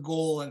part of the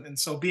goal. And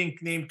so being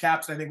named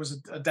captain, I think was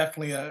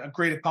definitely a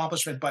great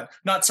accomplishment, but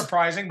not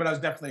surprising, but I was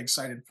definitely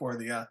excited for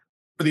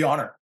the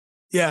honor.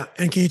 Yeah.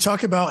 And can you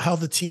talk about how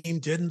the team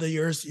did in the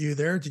years you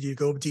there? Did you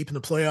go deep in the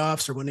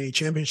playoffs or win any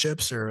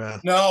championships or?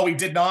 No, we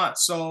did not.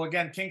 So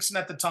again, Kingston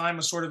at the time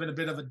was sort of in a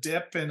bit of a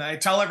dip. And I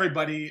tell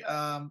everybody,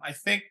 I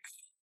think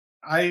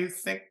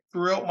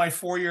throughout my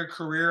 4-year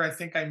career, I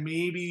think I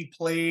maybe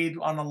played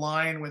on a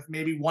line with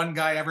maybe one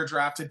guy ever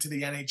drafted to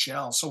the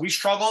NHL. So we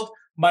struggled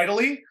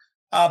mightily.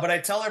 But I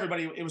tell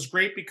everybody it was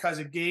great because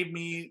it gave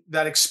me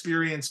that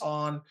experience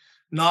on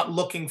not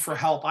looking for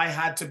help. I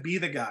had to be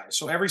the guy.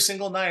 So every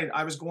single night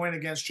I was going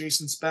against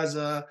Jason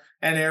Spezza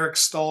and Eric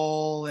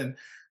Stahl and,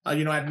 I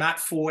had Matt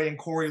Foy and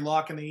Corey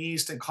Locke in the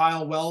East and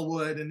Kyle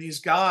Wellwood and these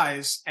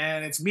guys.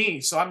 And it's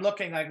me. So I'm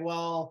looking like,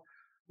 well,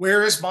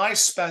 where is my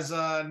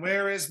Spezza and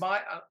where is my,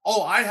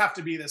 I have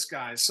to be this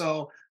guy.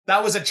 So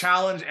that was a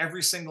challenge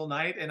every single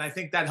night. And I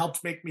think that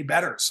helped make me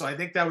better. So I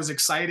think that was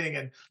exciting.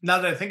 And now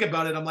that I think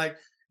about it, I'm like,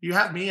 you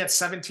have me at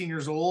 17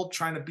 years old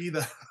trying to be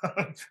the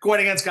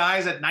going against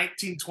guys at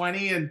 19,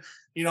 20 and,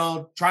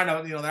 trying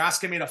to, they're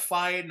asking me to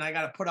fight and I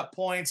got to put up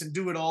points and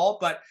do it all.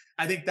 But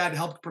I think that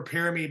helped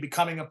prepare me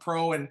becoming a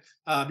pro and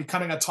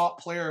becoming a top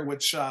player,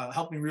 which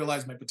helped me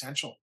realize my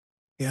potential.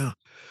 Yeah.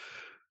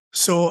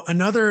 So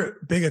another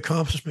big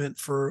accomplishment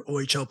for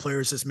OHL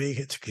players is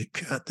making it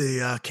to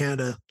the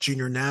Canada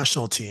Junior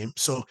National Team.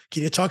 So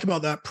can you talk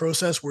about that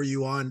process? Were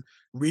you on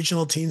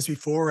regional teams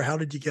before, or how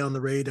did you get on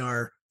the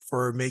radar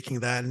for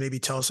making that? And maybe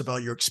tell us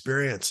about your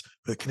experience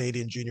with the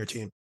Canadian Junior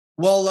Team.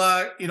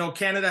 Well,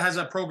 Canada has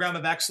a program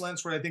of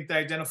excellence where I think they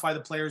identify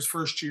the players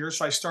first year.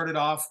 So I started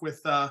off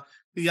with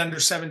the under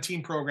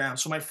 17 program.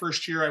 So my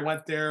first year I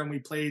went there and we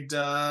played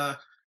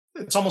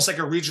it's almost like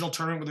a regional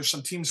tournament where there's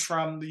some teams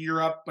from the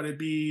Europe, but it'd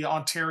be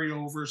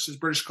Ontario versus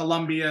British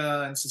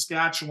Columbia and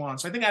Saskatchewan.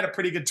 So I think I had a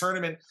pretty good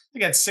tournament. I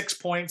think I had 6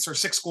 points or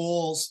 6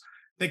 goals,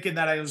 thinking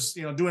that I was,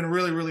 doing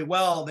really, really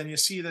well. Then you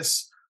see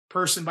this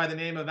person by the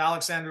name of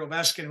Alexander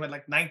Ovechkin who had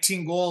like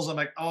 19 goals. I'm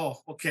like, oh,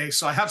 okay.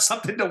 So I have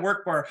something to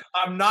work for.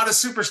 I'm not a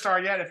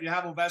superstar yet if you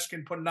have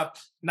Ovechkin putting up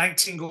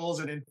 19 goals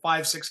in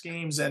 5-6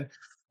 games. And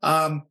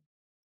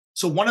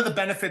so one of the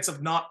benefits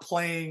of not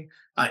playing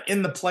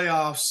in the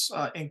playoffs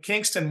in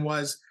Kingston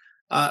was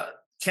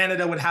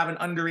Canada would have an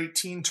under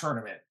 18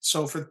 tournament.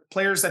 So for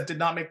players that did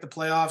not make the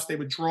playoffs, they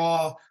would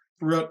draw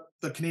throughout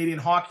the Canadian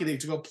Hockey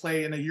League to go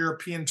play in a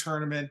European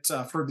tournament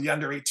for the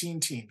under 18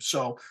 team.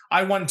 So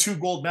I won 2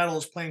 gold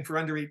medals playing for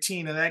under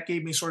 18, and that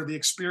gave me sort of the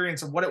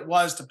experience of what it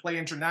was to play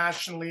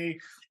internationally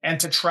and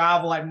to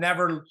travel. I've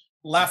never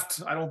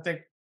left, I don't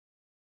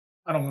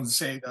want to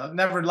say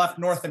never left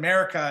North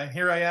America. And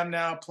here I am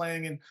now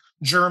playing in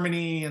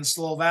Germany and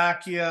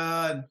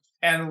Slovakia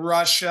and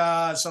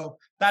Russia. So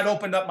that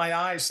opened up my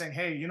eyes saying,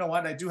 hey, you know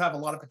what? I do have a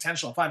lot of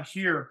potential if I'm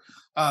here.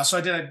 So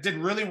I did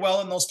really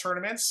well in those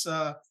tournaments.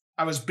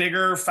 I was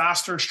bigger,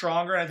 faster,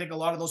 stronger. And I think a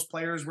lot of those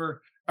players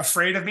were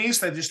afraid of me.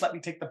 So they just let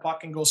me take the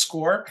puck and go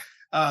score.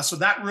 So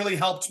that really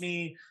helped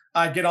me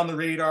get on the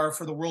radar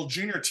for the World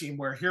Junior Team,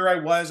 where here I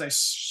was, I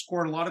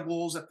scored a lot of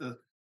goals at the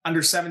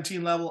under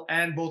 17 level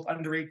and both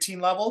under 18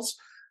 levels,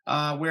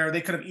 where they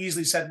could have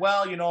easily said,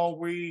 well,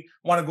 we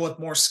want to go with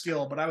more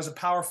skill. But I was a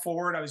power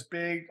forward. I was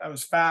big. I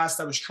was fast.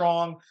 I was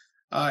strong.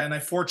 And I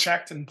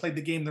forechecked and played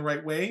the game the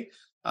right way.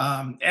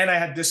 And I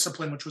had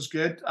discipline, which was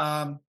good.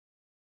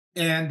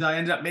 And I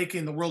ended up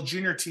making the World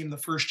Junior Team the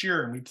first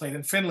year, and we played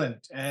in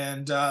Finland.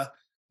 And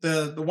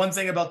the one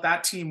thing about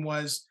that team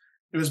was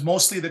it was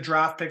mostly the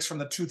draft picks from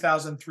the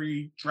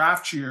 2003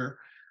 draft year.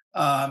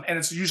 And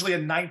it's usually a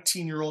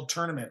 19-year-old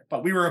tournament,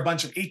 but we were a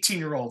bunch of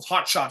 18-year-olds,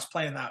 hot shots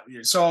playing that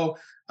year. So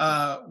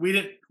we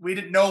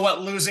didn't know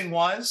what losing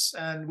was,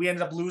 and we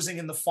ended up losing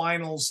in the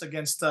finals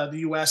against the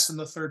U.S. in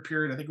the third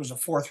period. I think it was a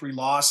 4-3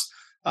 loss.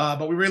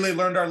 But we really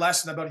learned our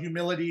lesson about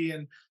humility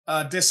and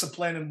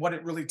discipline and what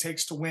it really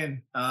takes to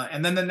win.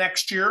 And then the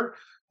next year,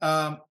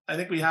 I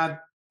think we had,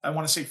 I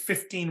want to say,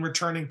 15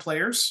 returning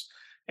players,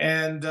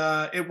 and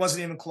it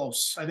wasn't even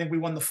close. I think we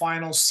won the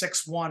finals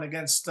 6-1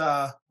 against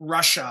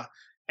Russia.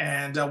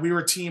 And we were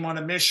a team on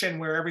a mission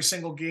where every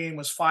single game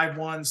was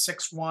 5-1,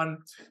 6-1.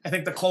 I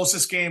think the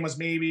closest game was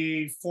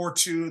maybe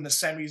 4-2 in the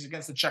semis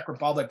against the Czech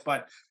Republic.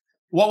 But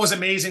what was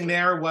amazing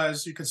there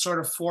was you could sort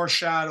of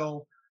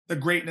foreshadow the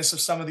greatness of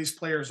some of these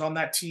players. On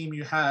that team,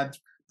 you had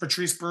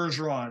Patrice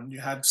Bergeron,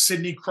 you had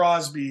Sidney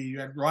Crosby,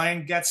 you had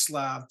Ryan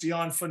Getzlaff,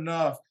 Dion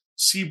Phaneuf,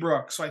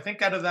 Seabrook. So I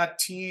think out of that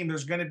team,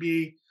 there's going to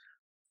be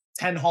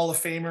 10 Hall of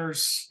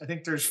Famers. I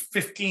think there's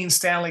 15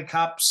 Stanley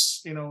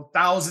Cups,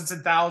 thousands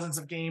and thousands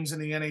of games in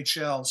the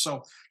NHL.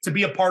 So to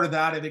be a part of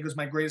that, I think was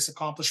my greatest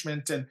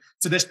accomplishment. And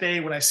to this day,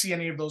 when I see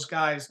any of those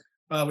guys,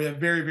 we have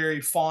very, very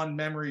fond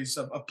memories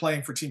of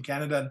playing for Team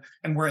Canada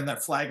and wearing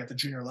that flag at the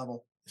junior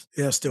level.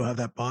 Yeah, still have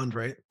that bond,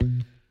 right?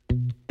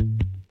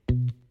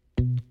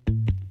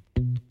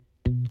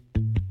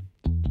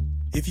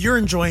 If you're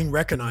enjoying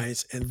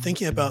Recognize and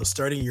thinking about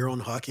starting your own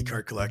hockey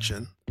card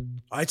collection,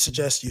 I'd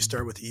suggest you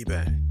start with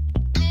eBay.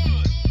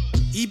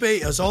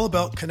 eBay is all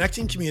about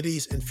connecting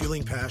communities and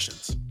fueling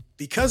passions.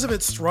 Because of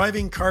its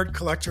thriving card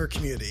collector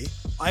community,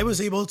 I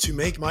was able to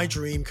make my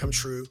dream come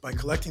true by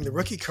collecting the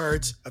rookie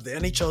cards of the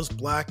NHL's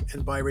black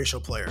and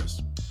biracial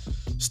players.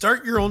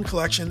 Start your own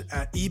collection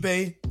at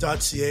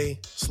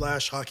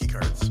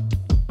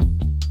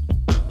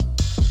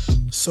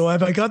ebay.ca/hockeycards. So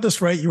have I got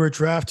this right? You were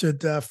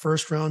drafted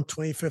first round,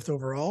 25th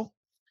overall.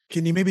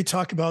 Can you maybe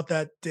talk about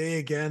that day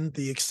again,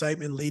 the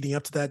excitement leading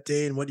up to that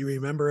day and what you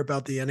remember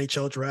about the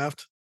NHL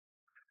draft?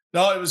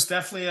 No, it was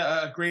definitely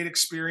a great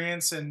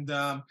experience, and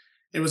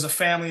it was a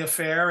family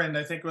affair. And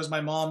I think it was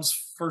my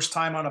mom's first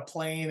time on a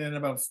plane in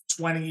about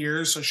 20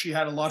 years. So she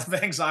had a lot of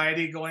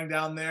anxiety going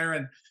down there.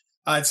 And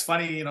it's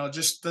funny,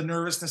 just the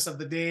nervousness of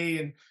the day.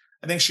 And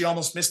I think she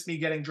almost missed me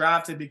getting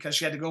drafted because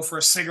she had to go for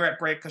a cigarette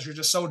break because you're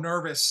just so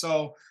nervous.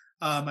 So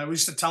I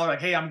used to tell her, like,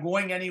 hey, I'm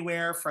going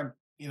anywhere from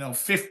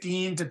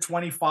 15 to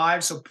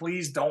 25. So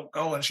please don't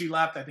go. And she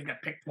left, I think,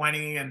 at pick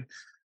 20. And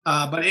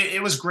but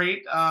it was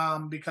great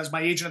because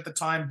my agent at the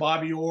time,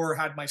 Bobby Orr,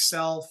 had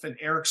myself and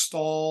Eric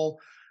Stahl,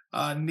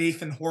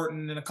 Nathan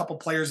Horton, and a couple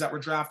players that were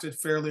drafted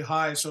fairly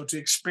high. So to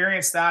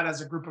experience that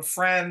as a group of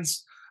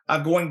friends,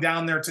 going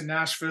down there to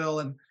Nashville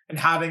and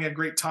having a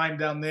great time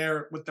down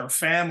there with their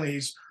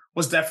families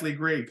was definitely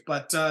great.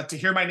 But to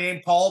hear my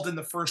name called in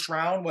the first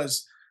round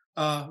was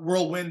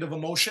whirlwind of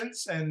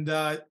emotions. And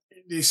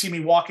you see me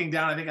walking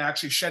down, I think I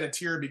actually shed a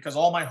tear because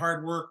all my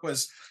hard work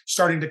was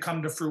starting to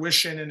come to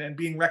fruition, and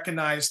being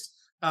recognized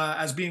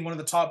as being one of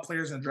the top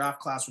players in the draft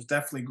class was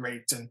definitely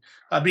great. And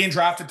being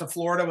drafted to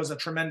Florida was a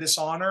tremendous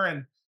honor.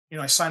 And,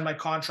 I signed my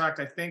contract,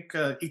 I think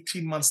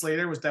 18 months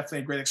later. Was definitely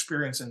a great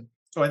experience. And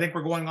so I think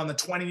we're going on the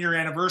 20-year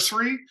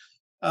anniversary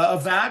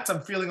of that.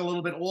 I'm feeling a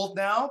little bit old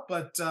now,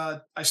 but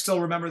I still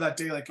remember that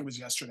day like it was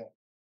yesterday.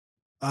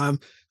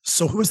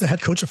 So who was the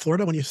head coach of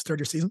Florida when you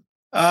started your season?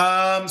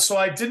 So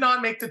I did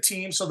not make the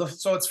team. So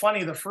it's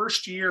funny. The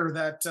first year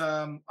that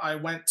I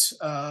went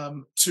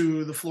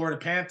to the Florida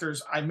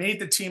Panthers, I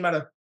made the team at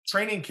a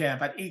training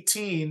camp at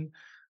 18,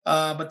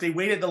 but they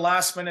waited the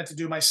last minute to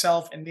do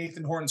myself and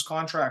Nathan Horton's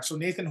contract. So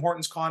Nathan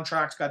Horton's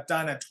contract got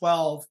done at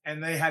 12,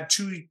 and they had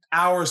 2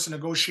 hours to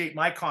negotiate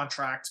my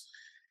contract.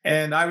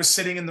 And I was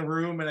sitting in the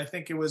room, and I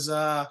think it was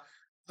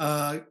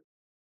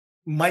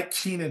Mike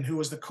Keenan, who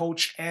was the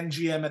coach and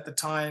GM at the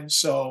time.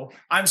 So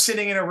I'm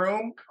sitting in a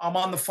room, I'm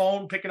on the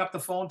phone, picking up the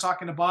phone,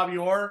 talking to Bobby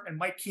Orr, and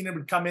Mike Keenan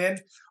would come in.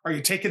 Are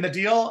you taking the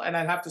deal? And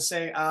I'd have to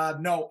say,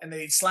 no. And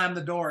they slam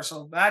the door.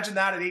 So imagine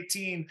that at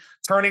 18,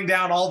 turning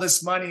down all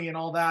this money and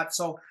all that.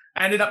 So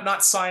I ended up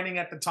not signing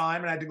at the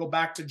time, and I had to go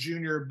back to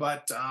junior.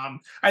 But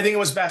I think it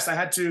was best. I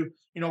had to,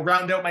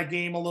 round out my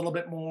game a little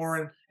bit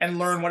more and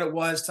learn what it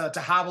was to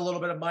have a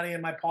little bit of money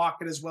in my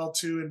pocket as well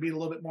too, and be a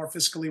little bit more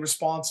fiscally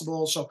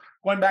responsible. So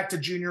going back to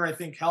junior, I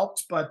think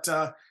helped, but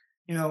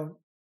it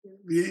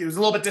was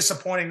a little bit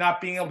disappointing not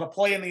being able to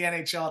play in the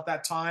NHL at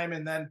that time.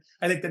 And then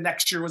I think the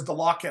next year was the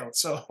lockout.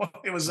 So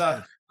it was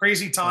a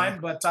crazy time,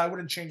 but I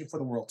wouldn't change it for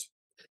the world.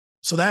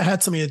 So that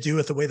had something to do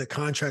with the way the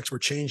contracts were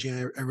changing.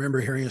 I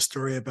remember hearing a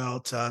story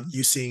about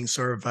you seeing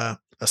sort of a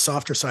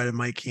softer side of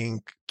Mike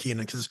Keenan,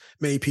 because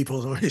many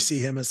people don't really see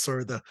him as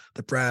sort of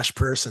the brash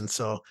person.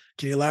 So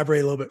can you elaborate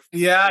a little bit?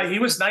 Yeah, he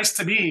was nice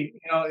to me.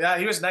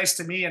 He was nice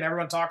to me, and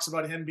everyone talks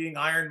about him being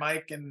Iron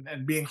Mike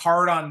and being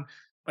hard on,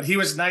 but he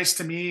was nice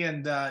to me.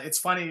 And it's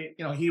funny,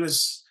 he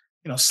was,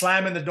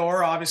 slamming the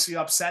door, obviously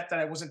upset that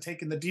I wasn't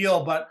taking the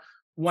deal. But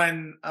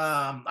when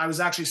I was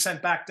actually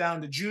sent back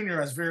down to junior,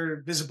 I was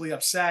very visibly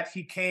upset.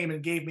 He came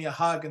and gave me a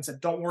hug and said,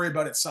 "Don't worry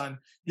about it, son.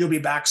 You'll be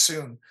back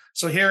soon."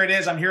 So here it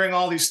is. I'm hearing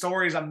all these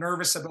stories. I'm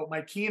nervous about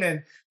Mike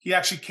Keenan. He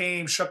actually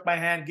came, shook my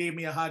hand, gave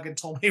me a hug, and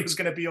told me it was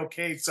going to be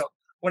okay. So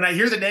when I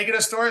hear the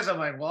negative stories, I'm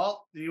like,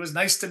 well, he was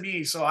nice to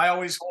me. So I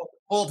always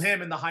hold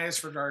him in the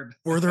highest regard.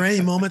 Were there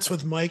any moments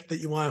with Mike that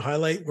you want to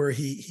highlight where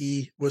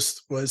he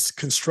was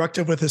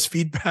constructive with his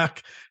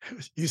feedback,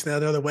 using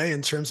that other way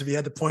in terms of he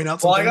had to point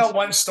out some Well, I things? got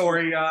one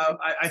story.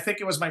 I think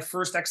it was my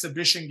first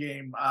exhibition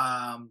game.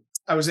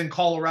 I was in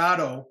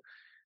Colorado,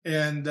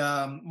 and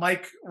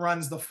Mike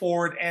runs the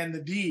forward and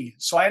the D.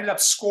 So I ended up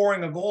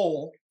scoring a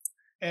goal,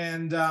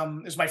 and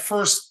it was my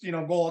first,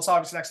 goal. It's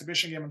obviously an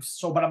exhibition game.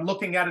 But I'm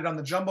looking at it on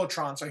the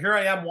Jumbotron. So here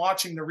I am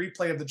watching the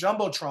replay of the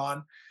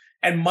Jumbotron,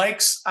 and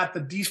Mike's at the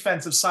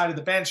defensive side of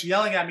the bench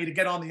yelling at me to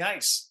get on the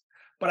ice.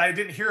 But I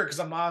didn't hear it because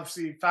I'm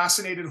obviously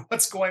fascinated with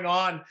what's going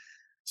on.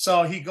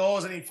 So he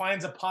goes and he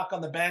finds a puck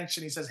on the bench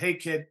and he says, "Hey,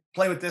 kid,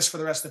 play with this for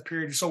the rest of the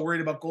period. You're so worried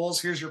about goals.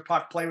 Here's your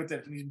puck. Play with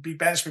it." And he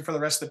benched me for the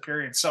rest of the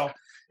period. So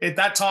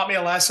that taught me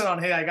a lesson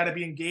on, hey, I got to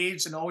be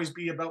engaged and always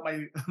be about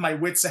my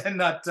wits and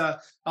not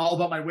all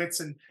about my wits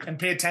and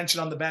pay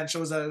attention on the bench. It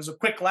was a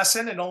quick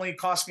lesson. It only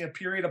cost me a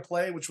period of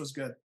play, which was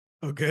good.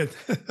 Oh, good.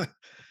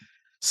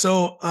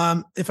 So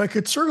if I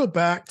could circle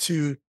back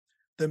to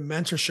the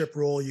mentorship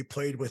role you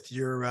played with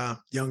your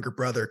younger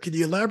brother, could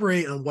you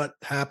elaborate on what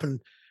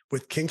happened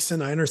with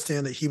Kingston? I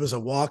understand that he was a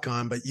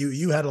walk-on, but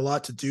you had a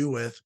lot to do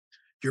with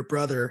your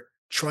brother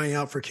trying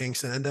out for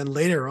Kingston and then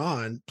later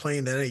on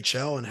playing the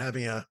NHL and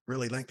having a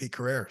really lengthy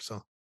career.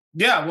 So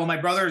yeah, well, my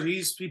brother,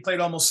 he played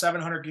almost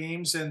 700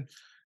 games, and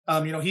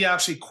he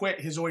actually quit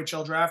his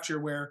OHL draft year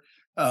where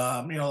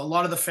a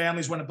lot of the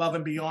families went above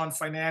and beyond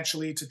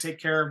financially to take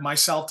care of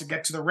myself to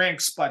get to the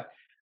rinks, but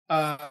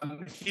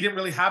he didn't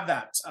really have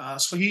that.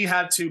 So he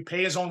had to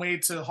pay his own way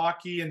to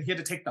hockey, and he had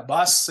to take the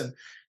bus. And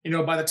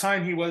by the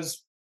time he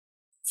was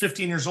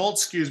 15 years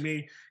old,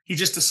 he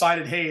just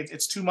decided, hey,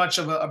 it's too much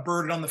of a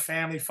burden on the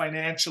family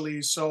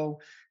financially. So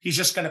he's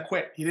just going to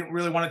quit. He didn't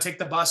really want to take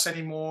the bus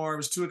anymore. It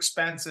was too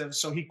expensive.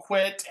 So he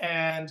quit,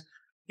 and,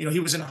 he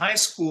was in high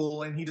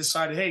school and he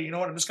decided, hey, you know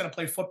what? I'm just going to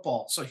play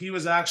football. So he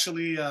was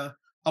actually a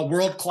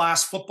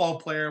world-class football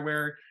player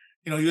where,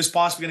 he was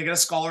possibly going to get a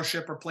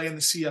scholarship or play in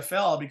the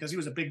CFL because he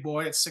was a big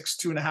boy at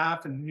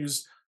 6'2.5", and he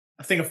was,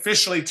 I think,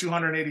 officially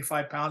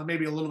 285 pounds,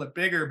 maybe a little bit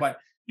bigger, but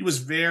he was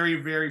very,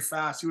 very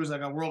fast. He was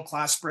like a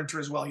world-class sprinter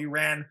as well. He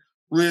ran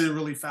really,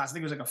 really fast. I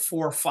think it was like a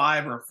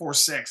 4.5 or a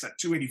 4.6 at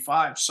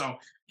 285. So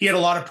he had a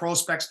lot of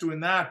prospects doing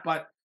that.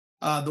 But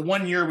the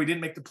one year we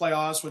didn't make the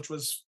playoffs, which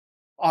was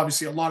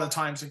obviously a lot of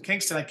times in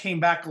Kingston, I came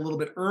back a little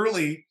bit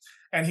early,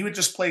 and he would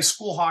just play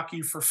school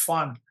hockey for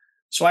fun.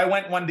 So I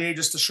went one day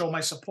just to show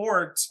my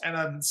support, and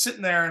I'm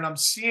sitting there and I'm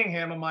seeing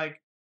him. I'm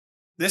like,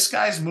 this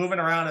guy's moving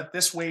around at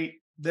this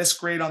weight, this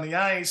great on the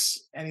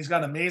ice, and he's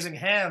got amazing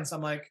hands.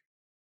 I'm like,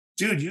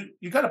 dude,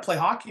 you got to play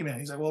hockey, man.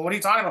 He's like, well, what are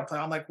you talking about?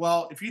 I'm like,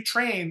 well, if you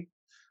train,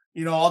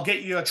 I'll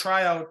get you a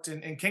tryout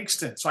in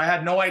Kingston. So I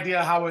had no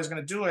idea how I was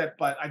going to do it,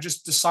 but I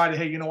just decided,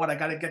 hey, you know what? I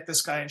got to get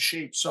this guy in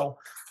shape. So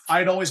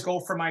I'd always go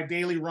for my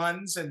daily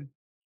runs, and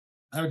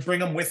I would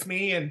bring him with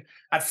me. And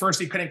at first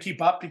he couldn't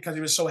keep up because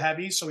he was so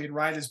heavy. So he'd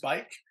ride his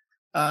bike.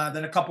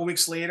 Then a couple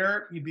weeks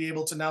later, he'd be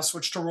able to now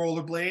switch to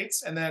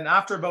rollerblades. And then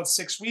after about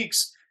 6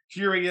 weeks,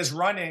 here he is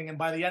running. And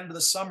by the end of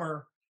the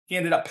summer, he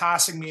ended up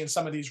passing me in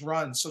some of these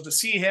runs. So to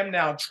see him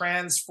now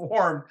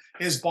transform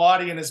his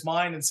body and his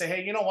mind and say,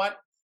 hey, you know what?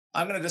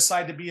 I'm going to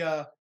decide to be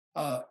a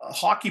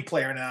hockey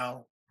player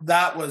now.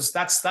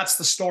 That's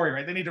the story,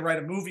 right? They need to write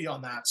a movie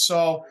on that.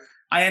 So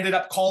I ended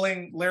up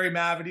calling Larry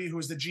Mavety, who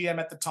was the GM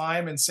at the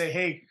time, and say,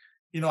 hey,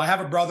 I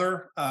have a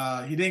brother.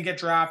 He didn't get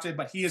drafted,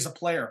 but he is a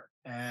player.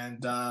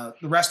 And the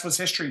rest was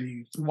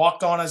history. He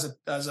walked on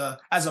as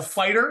a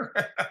fighter.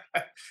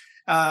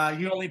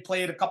 He only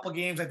played a couple of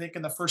games, I think,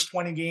 in the first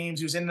 20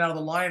 games. He was in and out of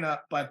the lineup,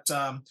 but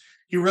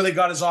he really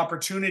got his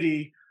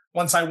opportunity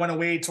once I went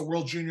away to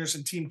World Juniors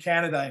and Team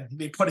Canada.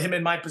 They put him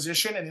in my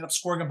position and ended up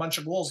scoring a bunch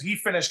of goals. He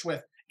finished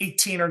with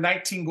 18 or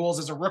 19 goals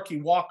as a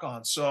rookie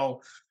walk-on.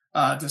 So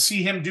to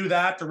see him do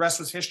that, the rest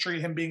was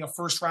history, him being a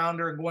first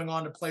rounder and going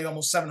on to play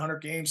almost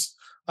 700 games.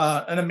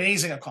 An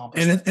amazing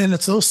accomplishment. And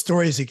it's those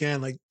stories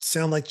again, like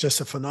sound like just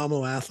a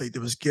phenomenal athlete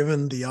that was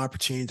given the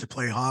opportunity to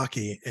play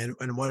hockey, and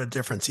what a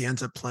difference. He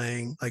ends up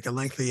playing like a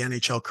lengthy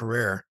NHL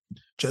career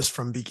just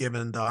from being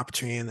given the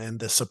opportunity and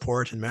the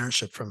support and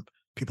mentorship from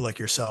people like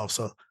yourself.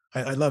 So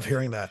I love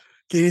hearing that.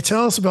 Can you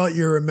tell us about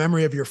your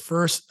memory of your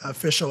first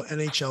official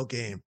NHL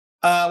game?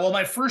 Well,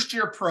 my first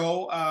year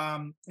pro,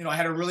 I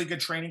had a really good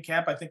training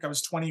camp. I think I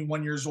was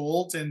 21 years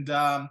old, and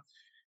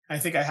I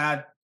think I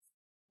had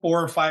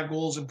 4 or 5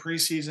 goals in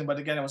preseason. But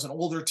again, it was an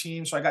older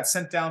team, so I got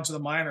sent down to the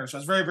minors. So I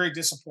was very, very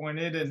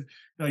disappointed. And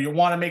you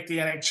want to make the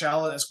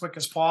NHL as quick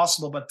as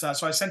possible. But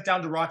so I sent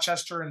down to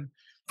Rochester and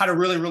had a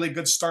really, really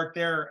good start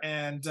there.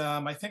 And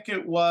I think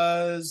it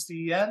was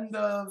the end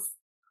of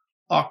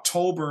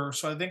October.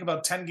 So I think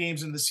about 10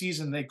 games in the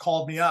season, they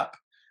called me up.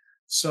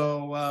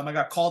 So I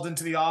got called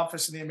into the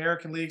office in the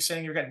American League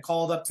saying, you're getting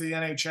called up to the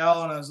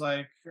NHL. And I was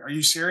like, are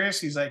you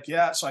serious? He's like,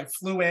 yeah. So I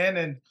flew in,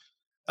 and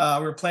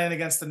we were playing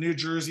against the New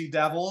Jersey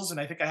Devils. And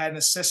I think I had an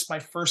assist my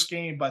first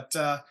game. But,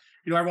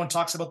 everyone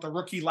talks about the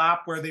rookie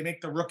lap where they make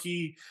the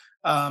rookie,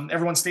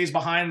 everyone stays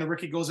behind, the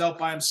rookie goes out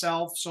by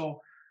himself.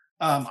 So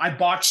I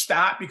botched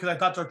that because I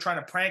thought they were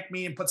trying to prank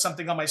me and put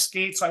something on my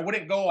skate. So I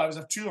wouldn't go. I was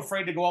too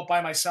afraid to go out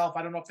by myself.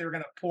 I don't know if they were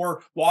going to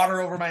pour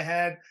water over my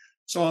head.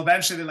 So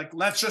eventually they're like,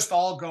 let's just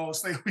all go.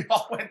 So we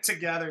all went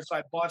together. So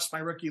I botched my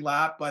rookie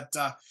lap. But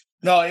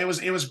no, it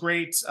was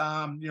great.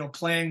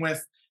 Playing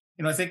with,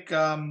 I think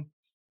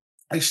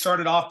I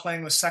started off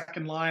playing the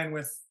second line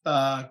with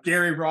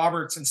Gary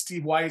Roberts and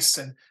Steve Weiss,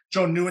 and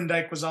Joe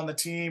Newendike was on the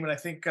team. And I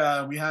think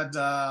we had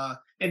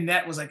in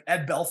net was like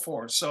Ed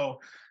Belfour. So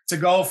to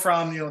go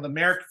from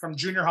from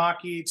junior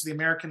hockey to the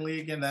American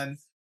League, and then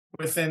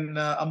within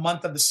a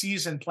month of the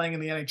season playing in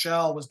the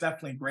NHL was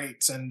definitely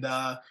great. And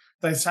I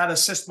had to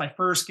assist my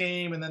first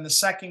game, and then the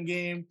second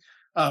game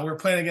we were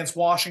playing against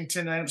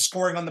Washington, and I ended up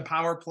scoring on the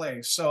power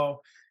play.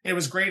 So it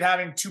was great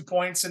having 2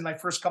 points in my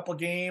first couple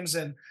games.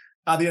 And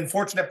the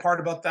unfortunate part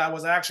about that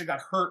was I actually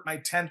got hurt my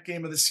 10th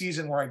game of the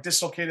season, where I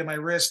dislocated my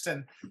wrist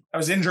and I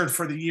was injured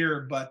for the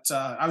year. But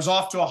I was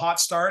off to a hot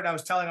start. I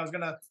was telling I was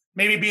going to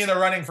maybe be in the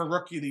running for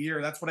rookie of the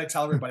year. That's what I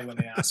tell everybody when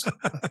they ask.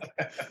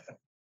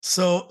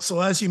 So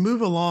as you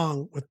move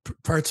along with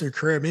parts of your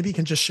career, maybe you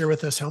can just share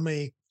with us how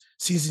many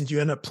seasons you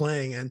end up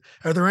playing, and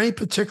are there any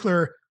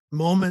particular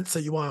moments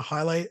that you want to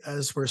highlight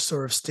as were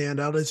sort of stand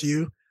out as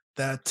you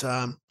that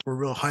were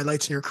real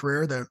highlights in your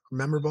career that are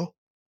memorable?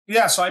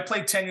 Yeah, so I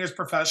played 10 years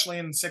professionally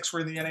and 6 were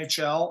in the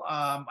NHL.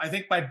 I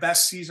think my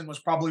best season was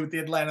probably with the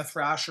Atlanta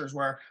Thrashers,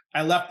 where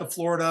I left the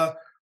Florida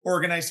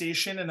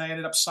organization and I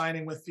ended up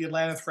signing with the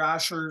Atlanta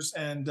Thrashers.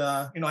 And,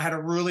 I had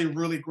a really,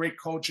 really great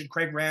coach in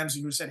Craig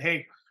Ramsey, who said,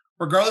 hey,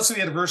 regardless of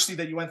the adversity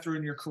that you went through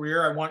in your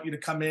career, I want you to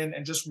come in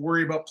and just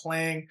worry about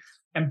playing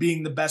and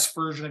being the best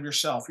version of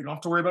yourself. You don't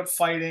have to worry about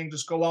fighting,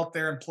 just go out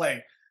there and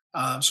play.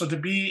 So to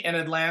be in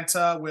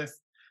Atlanta with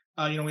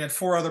we had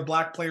 4 other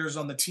black players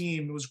on the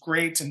team. It was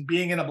great. And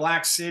being in a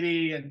black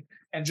city and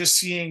just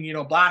seeing,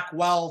 black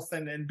wealth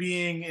and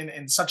being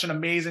in such an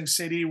amazing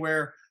city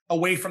where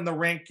away from the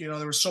rink,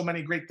 there were so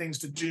many great things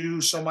to do,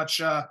 so much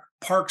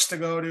parks to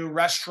go to,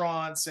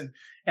 restaurants,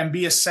 and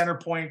be a center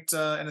point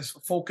and a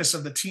focus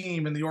of the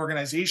team and the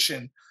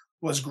organization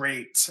was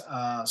great.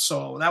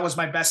 So that was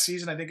my best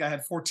season. I think I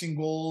had 14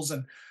 goals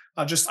and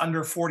just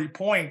under 40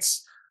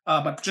 points.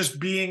 But just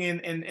being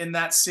in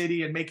that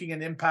city and making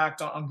an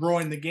impact on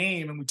growing the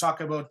game. And we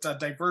talk about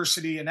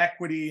diversity and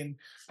equity. And,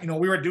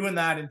 we were doing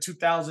that in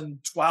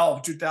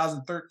 2012,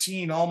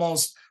 2013,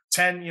 almost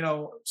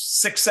 10,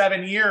 6,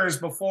 7 years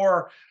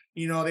before,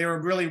 they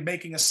were really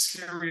making a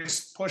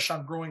serious push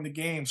on growing the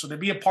game. So to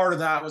be a part of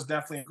that was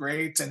definitely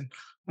great. And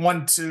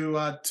one till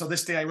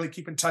this day, I really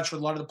keep in touch with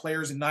a lot of the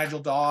players, and Nigel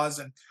Dawes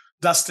and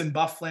Dustin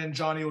Bufflin,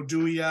 Johnny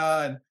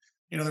Oduya, and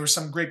there were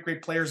some great,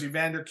 great players,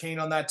 Evander Kane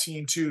on that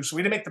team too. So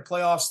we didn't make the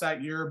playoffs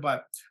that year,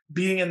 but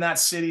being in that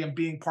city and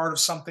being part of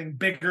something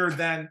bigger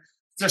than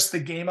just the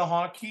game of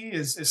hockey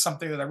is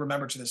something that I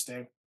remember to this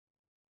day.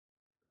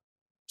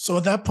 So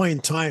at that point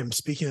in time,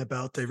 speaking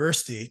about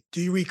diversity, do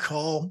you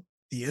recall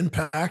the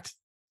impact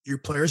your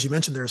players? You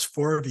mentioned there's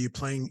 4 of you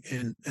playing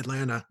in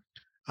Atlanta,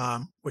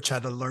 which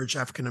had a large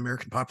African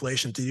American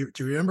population. Do you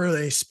remember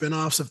any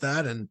spinoffs of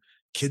that and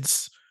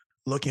kids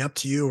looking up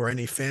to you, or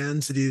any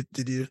fans?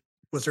 Did you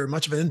was there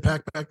much of an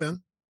impact back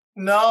then?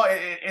 No,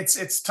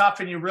 it's tough,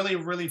 and you really,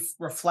 really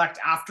reflect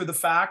after the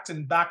fact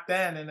and back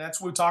then, and that's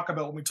what we talk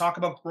about when we talk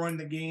about growing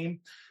the game.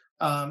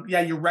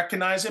 Yeah, you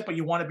recognize it, but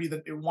you want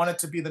it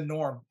to be the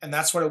norm, and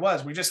that's what it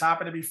was. We just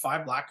happened to be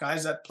 5 black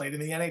guys that played in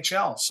the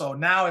NHL. So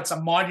now it's a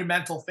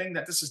monumental thing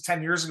that this is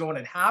 10 years ago when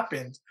it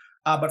happened.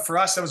 But for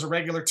us, it was a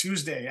regular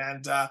Tuesday,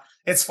 and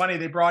it's funny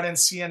they brought in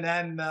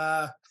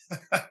CNN.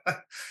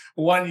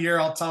 One year,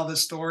 I'll tell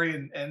this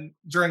story, and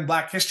during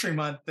Black History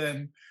Month,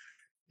 and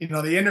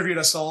they interviewed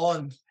us all,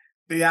 and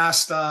they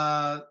asked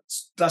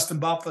Dustin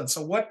Bufflin,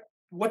 so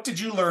what did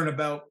you learn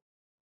about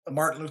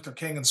Martin Luther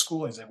King in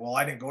school? He's like, well,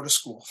 I didn't go to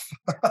school.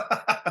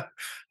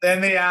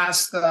 Then they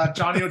asked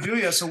Johnny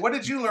Oduya, so what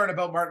did you learn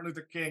about Martin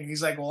Luther King?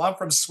 He's like, well, I'm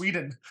from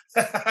Sweden.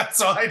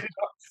 So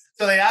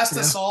so they asked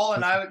us all,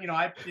 and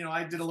I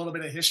did a little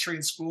bit of history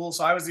in school,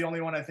 so I was the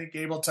only one I think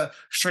able to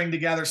string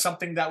together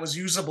something that was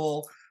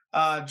usable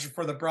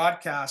for the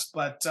broadcast.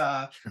 But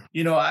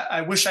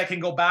I wish I can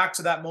go back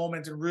to that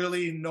moment and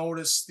really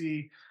notice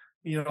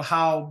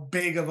how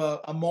big of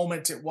a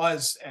moment it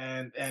was,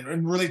 and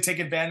really take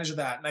advantage of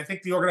that. And I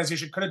think the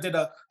organization could have did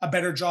a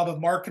better job of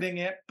marketing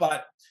it,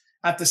 but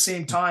at the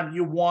same time,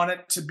 you want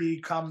it to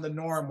become the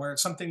norm, where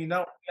it's something,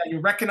 you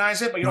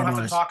recognize it, but you don't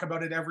have to talk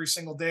about it every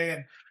single day.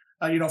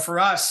 And for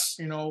us,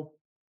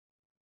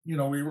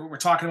 we're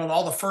talking about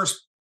all the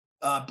first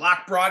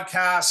black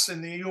broadcasts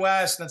in the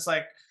U.S., and it's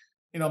like,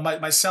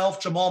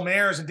 myself, Jamal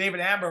Mayers, and David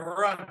Amber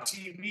were on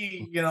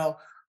TV,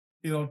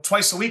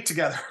 twice a week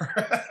together.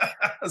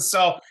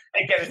 So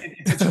again,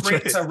 it's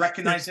great to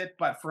recognize it,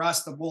 but for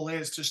us, the goal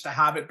is just to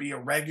have it be a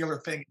regular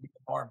thing, be the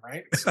norm,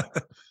 right? So.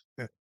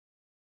 Yeah.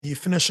 You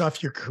finish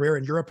off your career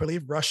in Europe, I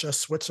believe, Russia,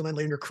 Switzerland,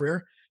 later in your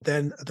career,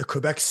 then the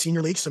Quebec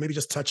Senior League. So maybe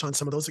just touch on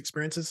some of those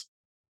experiences.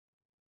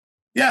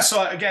 Yeah.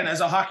 So again, as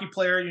a hockey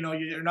player,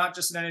 you're not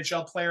just an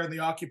NHL player, and the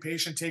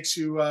occupation takes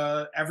you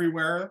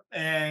everywhere.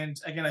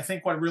 And again, I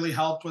think what really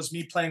helped was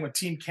me playing with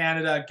Team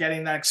Canada,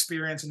 getting that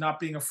experience, and not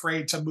being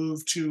afraid to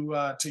move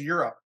to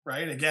Europe.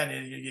 Right.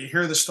 Again, you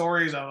hear the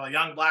stories of a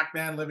young black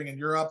man living in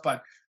Europe,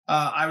 but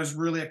I was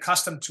really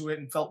accustomed to it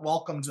and felt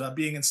welcomed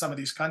being in some of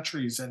these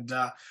countries. And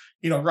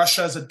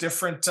Russia is a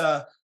different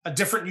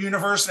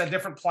universe and a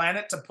different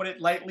planet, to put it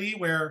lightly,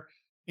 where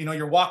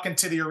you're walking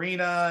to the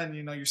arena and,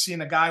 you're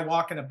seeing a guy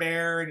walking a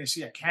bear, and you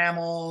see a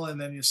camel,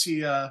 and then you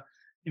see,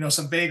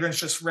 some vagrants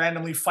just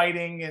randomly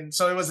fighting. And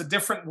so it was a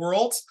different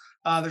world.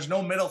 There's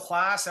no middle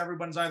class.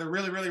 Everyone's either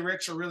really, really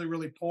rich or really,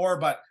 really poor.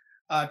 But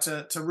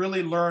to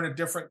really learn a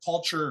different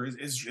culture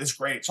is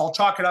great. So I'll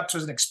chalk it up to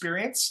as an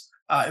experience.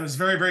 It was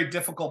very, very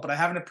difficult, but I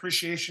have an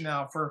appreciation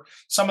now for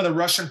some of the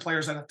Russian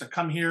players that have to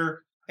come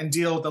here and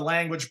deal with the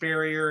language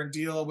barrier and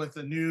deal with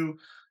a new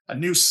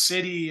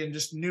city and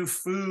just new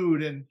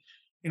food. And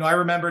I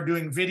remember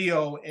doing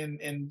video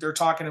and they're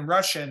talking in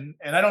Russian,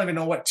 and I don't even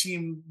know what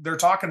team they're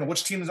talking about,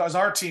 which team is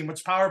our team,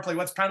 what's power play,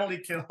 what's penalty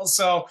kill.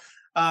 So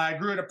I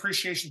grew an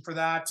appreciation for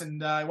that.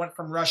 And I went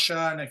from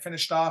Russia and I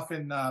finished off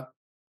in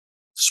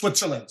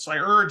Switzerland. So I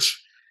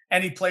urge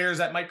any players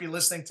that might be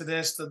listening to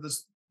this,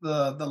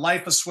 the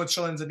life of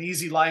Switzerland's an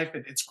easy life.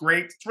 It's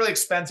great. It's really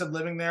expensive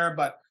living there,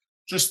 but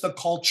just the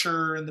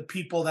culture and the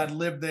people that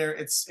live there,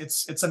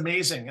 it's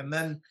amazing. And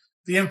then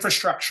the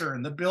infrastructure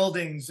and the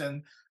buildings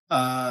and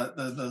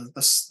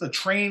the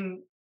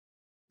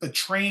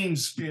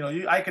trains.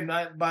 I can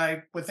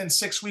by within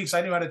 6 weeks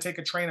I knew how to take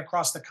a train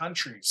across the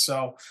country.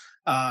 So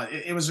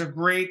it was a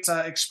great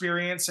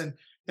experience. And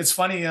it's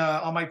funny,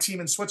 on my team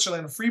in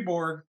Switzerland,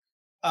 Fribourg,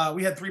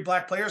 we had 3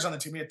 black players on the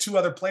team. We had 2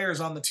 other players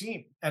on the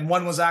team, and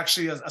one was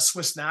actually a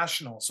Swiss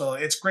national. So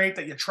it's great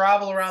that you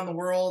travel around the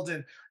world,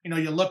 and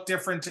you look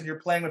different, and you're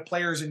playing with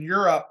players in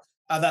Europe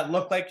that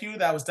look like you.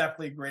 That was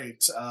definitely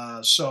great.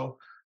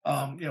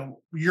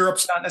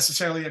 Europe's not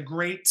necessarily a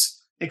great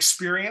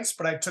experience,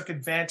 but I took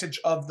advantage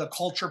of the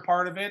culture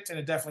part of it, and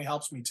it definitely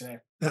helps me today.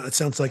 That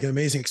sounds like an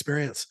amazing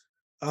experience.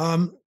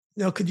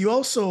 Now, could you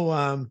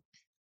also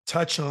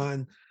touch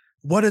on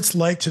what it's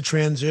like to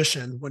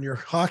transition when your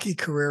hockey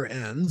career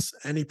ends?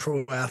 Any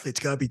pro athlete's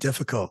got to be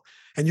difficult.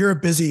 And you're a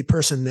busy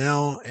person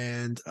now,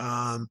 and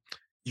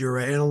you're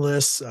an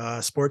analyst,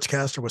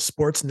 sportscaster with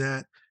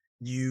Sportsnet.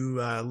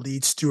 You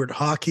lead Stewart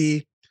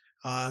Hockey.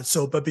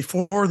 But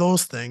before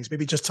those things,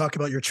 maybe just talk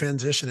about your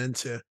transition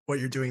into what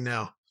you're doing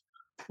now.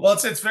 Well,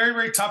 it's very,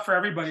 very tough for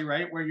everybody,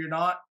 right? Where you're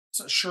not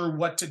sure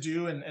what to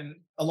do, and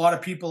a lot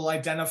of people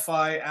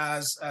identify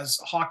as a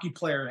hockey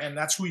player, and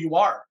that's who you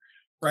are,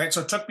 right?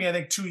 So it took me, I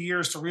think, 2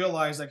 years to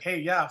realize, like, hey,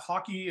 yeah,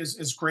 hockey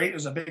is great,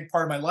 is a big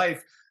part of my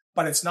life,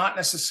 but it's not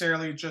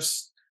necessarily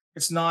just,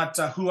 it's not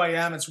who I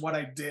am, it's what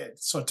I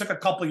did. So it took a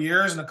couple of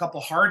years and a couple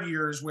of hard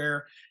years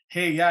where,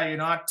 hey, yeah, you're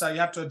not, you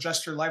have to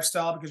adjust your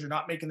lifestyle because you're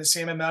not making the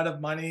same amount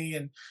of money,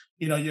 and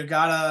you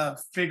gotta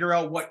figure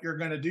out what you're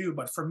gonna do.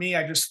 But for me,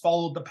 I just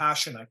followed the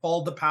passion. I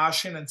followed the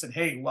passion and said,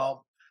 hey,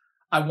 well,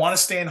 I want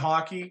to stay in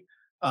hockey.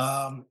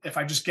 If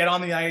I just get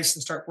on the ice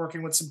and start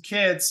working with some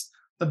kids,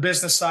 the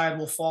business side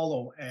will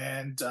follow.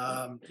 And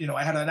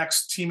I had an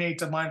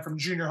ex-teammate of mine from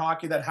junior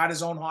hockey that had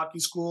his own hockey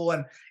school,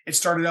 and it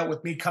started out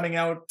with me coming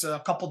out a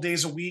couple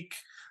days a week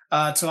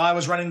till I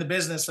was running the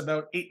business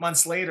about 8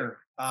 months later.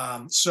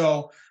 I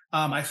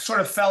sort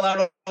of fell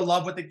out of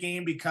love with the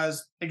game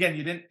because,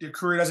 again, your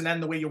career doesn't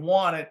end the way you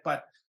want it,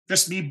 but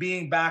just me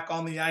being back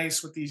on the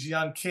ice with these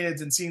young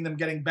kids and seeing them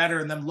getting better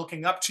and them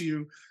looking up to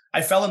you,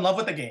 I fell in love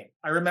with the game.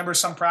 I remember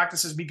some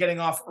practices, me getting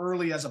off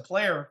early as a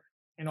player.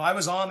 I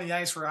was on the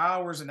ice for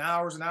hours and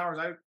hours and hours.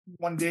 I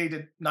one day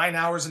did 9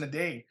 hours in a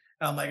day.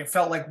 And I'm like, it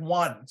felt like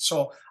one.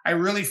 So I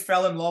really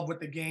fell in love with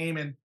the game.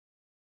 And,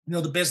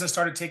 the business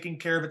started taking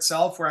care of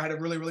itself, where I had a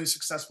really, really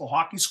successful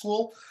hockey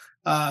school,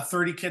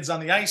 30 kids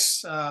on the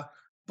ice.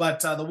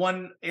 But the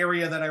one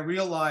area that I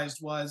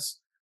realized was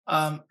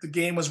the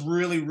game was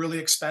really, really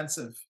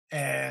expensive.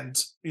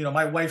 And,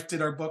 my wife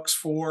did our books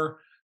for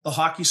the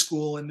hockey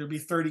school, and there'd be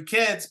 30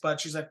 kids, but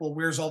she's like, well,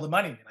 where's all the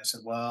money? And I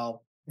said,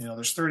 well,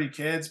 there's 30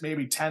 kids,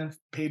 maybe 10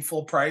 paid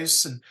full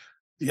price, and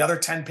the other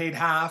 10 paid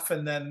half,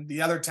 and then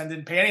the other 10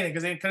 didn't pay anything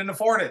because they couldn't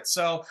afford it.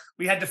 So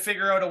we had to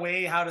figure out a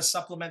way how to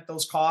supplement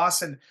those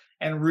costs and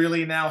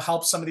really now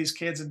help some of these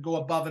kids and go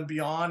above and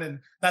beyond. And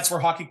that's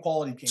where Hockey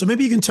Quality came. So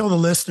maybe you can tell the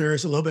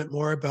listeners a little bit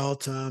more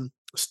about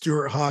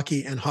Stewart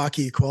Hockey and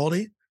Hockey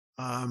Equality.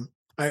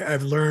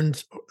 I've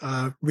learned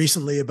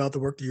recently about the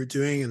work that you're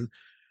doing, and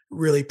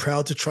really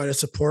proud to try to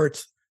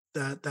support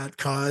that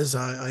cause.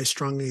 I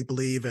strongly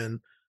believe in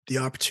the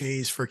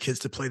opportunities for kids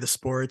to play the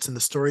sports, and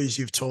the stories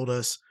you've told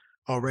us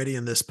already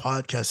in this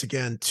podcast.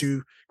 Again,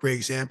 2 great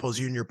examples,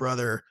 you and your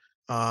brother,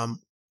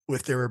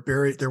 with there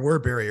were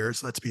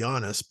barriers, let's be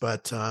honest,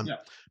 but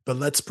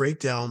let's break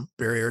down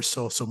barriers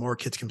so more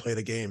kids can play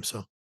the game.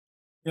 So.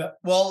 Yeah.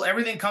 Well,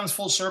 everything comes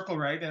full circle,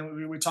 right?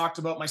 And we talked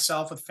about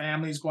myself with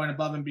families going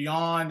above and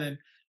beyond. And,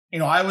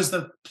 I was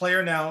the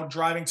player now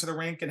driving to the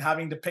rink and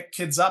having to pick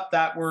kids up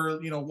that were,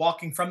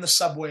 walking from the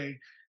subway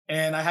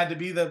and I had to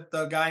be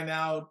the guy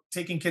now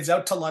taking kids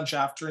out to lunch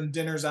after and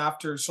dinners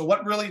after. So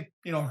what really,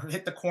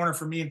 hit the corner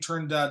for me and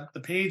turned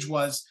the page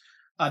was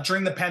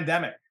during the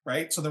pandemic,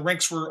 right? So the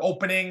rinks were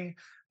opening,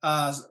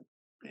 uh,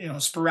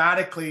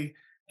 sporadically,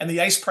 and the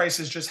ice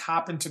prices just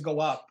happened to go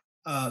up.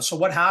 So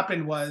what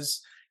happened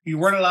was you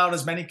weren't allowed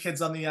as many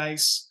kids on the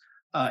ice,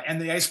 and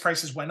the ice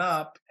prices went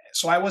up.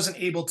 So I wasn't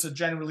able to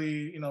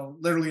generally,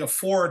 literally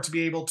afford to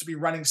be able to be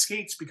running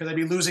skates because I'd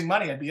be losing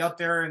money. I'd be out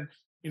there and,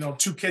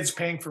 two kids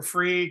paying for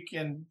free,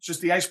 and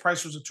just the ice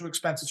price was too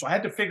expensive. So I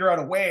had to figure out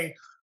a way.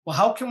 Well,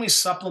 how can we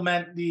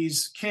supplement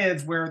these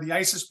kids where the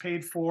ice is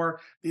paid for,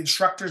 the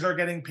instructors are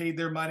getting paid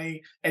their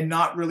money, and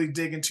not really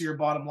dig into your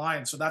bottom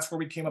line? So that's where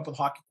we came up with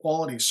hockey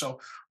quality. So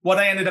what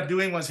I ended up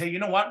doing was, hey, you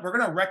know what? We're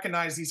going to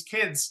recognize these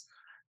kids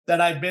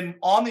that I've been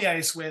on the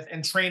ice with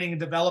and training and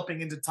developing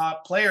into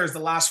top players the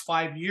last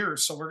 5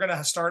 years. So we're going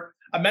to start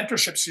a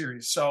mentorship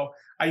series. So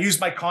I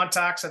used my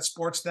contacts at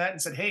Sportsnet and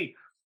said, hey,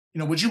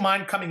 would you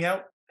mind coming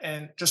out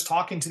and just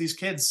talking to these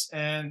kids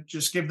and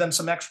just give them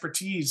some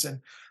expertise?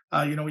 And,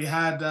 we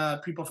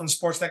had people from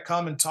Sportsnet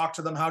come and talk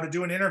to them how to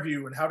do an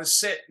interview and how to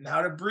sit and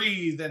how to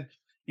breathe. And,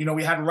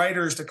 we had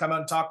writers to come out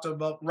and talk to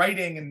about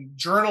writing and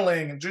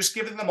journaling and just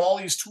giving them all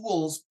these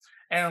tools,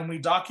 and we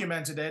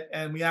documented it,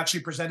 and we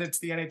actually presented it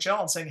to the NHL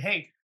and saying,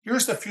 hey,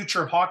 here's the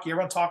future of hockey.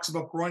 Everyone talks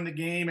about growing the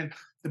game and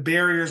the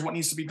barriers, what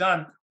needs to be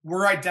done.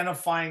 We're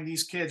identifying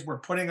these kids. We're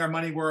putting our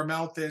money where our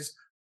mouth is.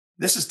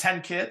 This is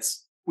 10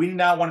 kids. We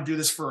now want to do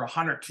this for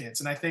 100 kids.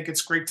 And I think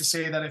it's great to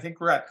say that I think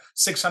we're at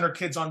 600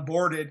 kids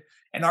onboarded.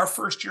 And our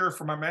first year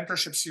from our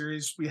mentorship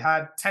series, we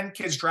had 10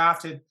 kids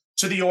drafted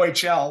to the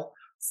OHL.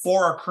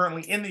 4 are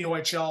currently in the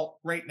OHL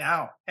right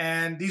now.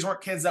 And these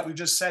weren't kids that we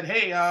just said,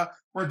 hey,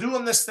 we're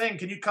doing this thing.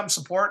 Can you come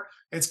support?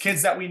 It's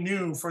kids that we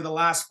knew for the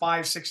last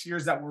 5-6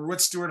 years that were with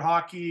Stewart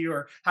Hockey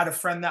or had a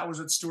friend that was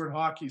with Stewart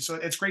Hockey. So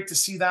it's great to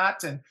see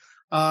that. And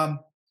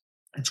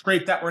it's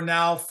great that we're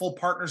now full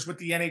partners with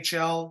the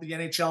NHL, the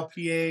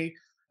NHLPA,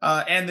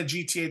 and the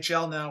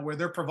GTHL now, where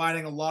they're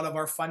providing a lot of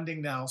our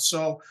funding now.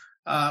 So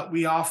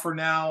we offer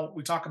now,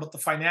 we talk about the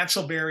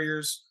financial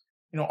barriers.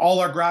 All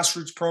our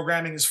grassroots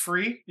programming is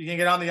free. You can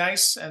get on the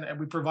ice, and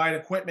we provide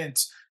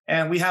equipment,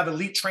 and we have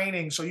elite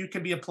training. So you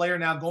can be a player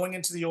now going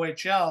into the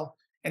OHL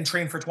and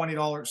train for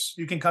 $20.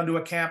 You can come to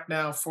a camp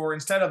now for,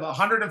 instead of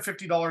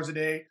 $150 a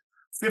day,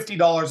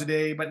 $50 a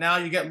day, but now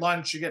you get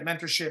lunch, you get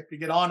mentorship, you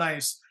get on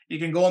ice. You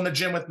can go in the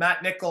gym with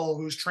Matt Nickel,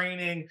 who's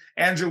training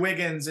Andrew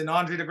Wiggins and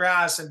Andre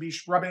DeGrasse, and be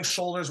rubbing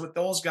shoulders with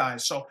those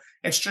guys. So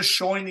it's just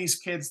showing these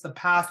kids the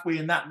pathway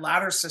in that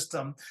ladder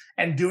system,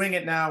 and doing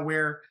it now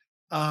where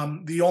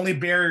the only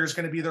barrier is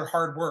going to be their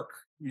hard work.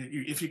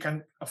 If you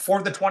can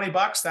afford the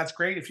 $20, that's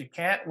great. If you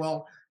can't,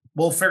 well,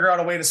 we'll figure out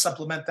a way to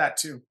supplement that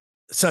too.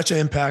 Such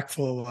an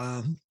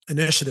impactful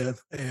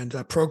initiative and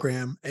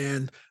program,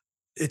 and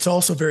it's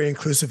also very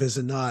inclusive, is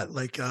it not?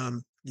 Like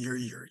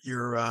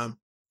your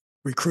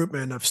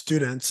recruitment of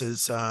students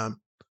is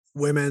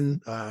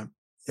women,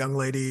 young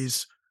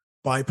ladies,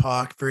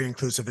 BIPOC, very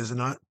inclusive, is it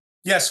not?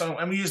 Yeah. So,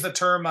 and we use the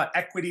term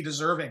equity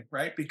deserving,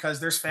 right? Because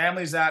there's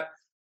families that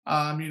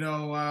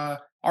are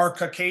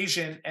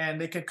Caucasian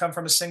and they could come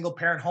from a single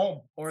parent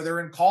home, or they're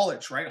in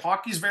college, right?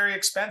 Hockey's very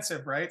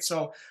expensive, right?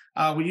 So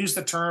we use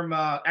the term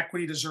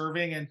equity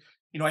deserving. And,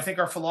 I think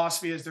our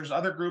philosophy is there's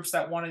other groups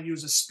that want to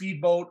use a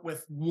speedboat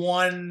with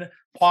one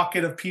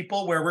pocket of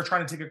people, where we're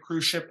trying to take a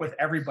cruise ship with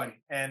everybody.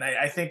 And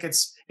I think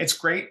it's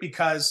great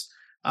because,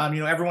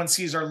 everyone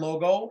sees our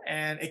logo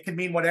and it can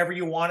mean whatever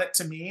you want it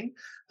to mean.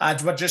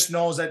 But just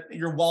knows that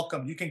you're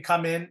welcome. You can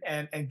come in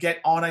and get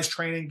on ice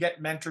training,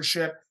 get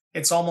mentorship.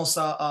 It's almost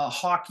a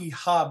hockey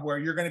hub where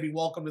you're going to be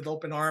welcomed with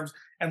open arms,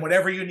 and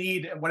whatever you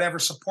need and whatever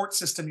support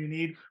system you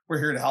need, we're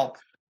here to help.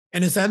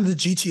 And is that in the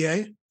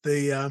GTA,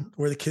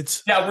 where the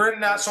kids? Yeah, we're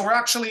in. So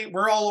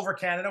we're all over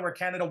Canada. We're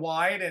Canada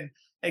wide, and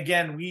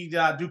again, we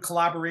do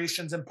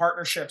collaborations and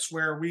partnerships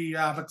where we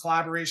have a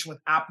collaboration with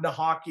Apna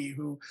Hockey,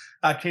 who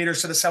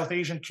caters to the South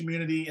Asian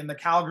community in the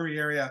Calgary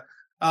area.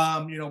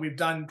 We've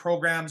done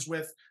programs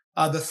with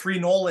the Three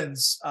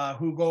Nolans,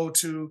 who go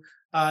to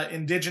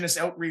Indigenous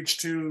outreach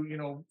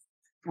to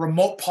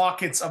remote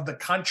pockets of the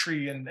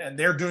country, and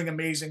they're doing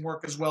amazing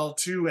work as well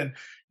too. And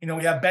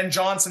we have Ben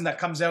Johnson that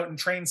comes out and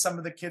trains some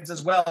of the kids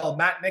as well,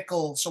 Matt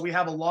Nichols. So we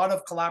have a lot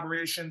of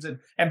collaborations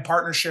and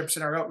partnerships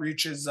in our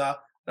outreaches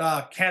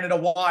Canada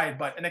wide.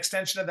 But an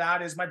extension of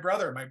that is my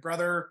brother. My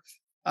brother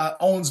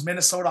owns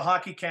Minnesota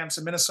hockey camps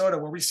in Minnesota,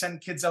 where we send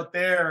kids out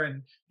there,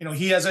 and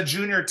he has a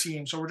junior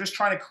team. So we're just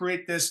trying to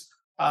create this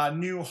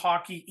new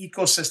hockey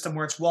ecosystem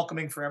where it's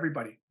welcoming for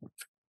everybody.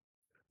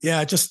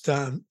 Yeah, just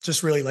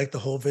really like the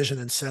whole vision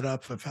and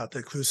setup of how the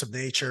inclusive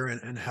nature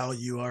and how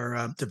you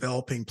are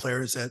developing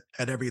players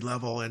at every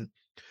level. And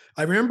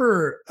I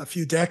remember a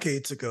few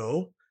decades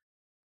ago,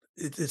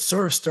 it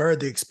sort of started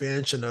the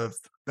expansion of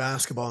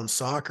basketball and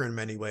soccer in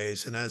many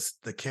ways. And as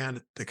the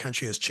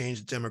country has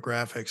changed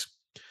demographics,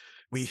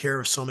 we hear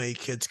of so many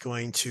kids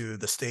going to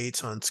the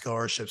States on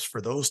scholarships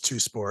for those two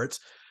sports.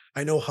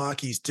 I know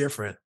hockey's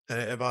different.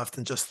 I've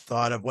often just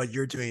thought of what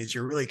you're doing is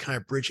you're really kind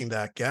of bridging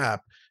that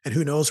gap. And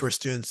who knows where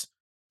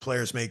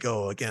players may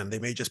go. Again, they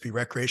may just be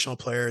recreational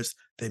players.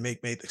 They may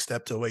make the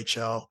step to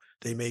OHL.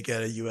 They may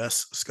get a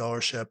US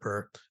scholarship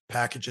or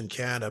package in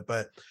Canada.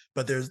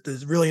 But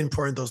there's really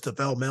important those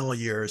developmental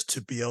years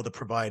to be able to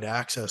provide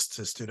access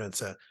to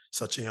students at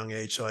such a young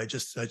age. So I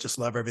just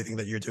love everything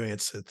that you're doing.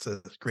 It's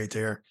great to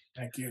hear.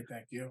 Thank you.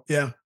 Thank you.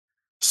 Yeah.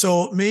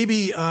 So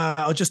maybe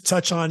I'll just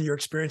touch on your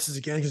experiences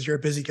again because you're a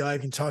busy guy. You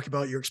can talk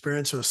about your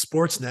experience with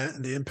Sportsnet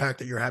and the impact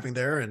that you're having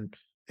there,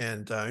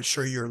 and I'm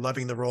sure you're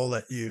loving the role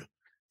that you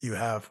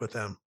have with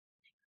them.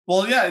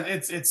 Well, yeah,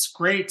 it's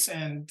great,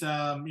 and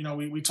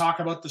we talk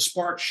about the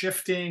sport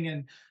shifting,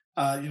 and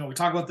we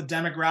talk about the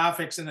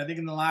demographics, and I think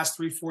in the last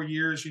 3 4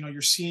 years,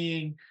 you're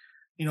seeing,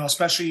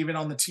 especially even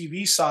on the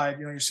TV side,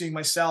 you're seeing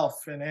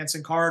myself and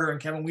Anson Carter and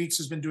Kevin Weeks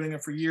has been doing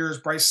it for years,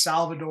 Bryce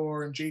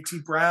Salvador and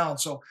JT Brown.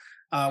 So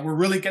we're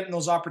really getting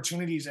those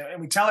opportunities,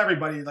 and we tell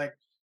everybody like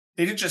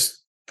they didn't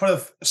just put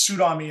a suit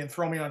on me and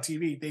throw me on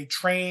TV. They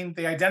trained,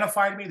 they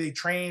identified me, they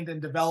trained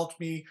and developed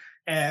me,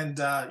 and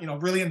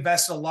really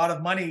invested a lot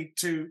of money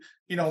to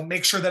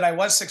make sure that I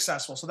was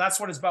successful. So that's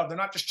what it's about. They're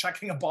not just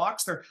checking a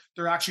box;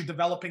 they're actually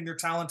developing their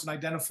talent and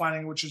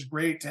identifying, which is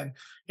great. And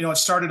it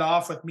started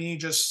off with me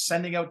just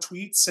sending out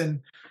tweets,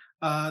 and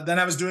then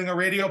I was doing a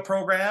radio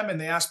program, and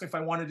they asked me if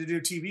I wanted to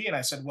do TV, and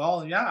I said,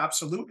 "Well, yeah,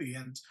 absolutely."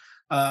 And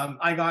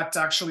I got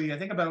actually, I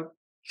think about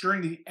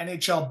during the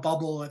NHL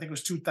bubble, I think it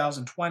was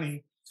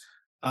 2020.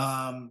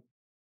 Um,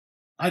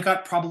 I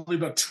got probably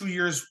about 2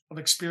 years of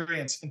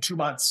experience in 2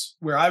 months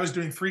where I was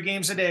doing 3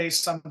 games a day,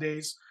 some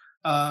days,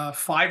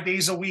 5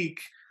 days a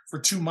week for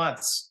 2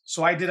 months.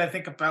 So I did, I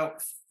think,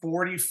 about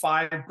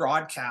 45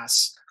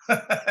 broadcasts.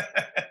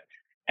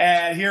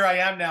 And here I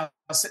am now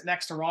sitting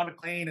next to Ron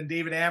McLean and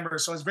David Amber.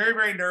 So I was very,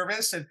 very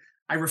nervous. And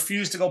I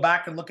refused to go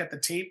back and look at the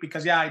tape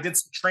because, yeah, I did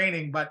some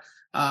training, but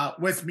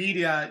with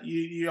media,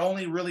 you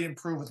only really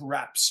improve with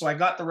reps. So I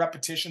got the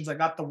repetitions, I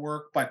got the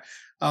work. But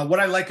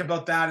what I like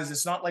about that is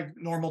it's not like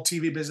normal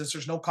TV business.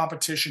 There's no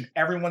competition.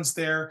 Everyone's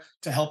there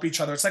to help each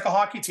other. It's like a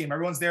hockey team.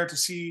 Everyone's there to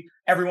see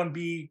everyone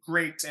be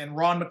great. And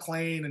Ron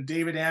McLean and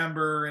David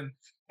Amber and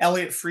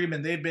Elliot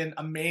Freeman, they've been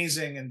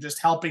amazing and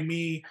just helping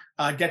me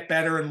get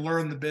better and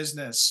learn the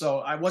business. So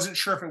I wasn't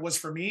sure if it was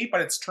for me, but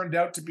it's turned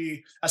out to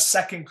be a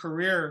second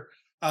career.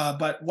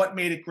 But what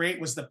made it great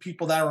was the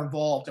people that are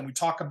involved. And we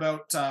talk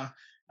about,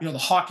 the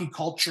hockey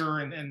culture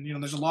and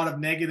there's a lot of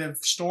negative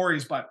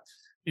stories, but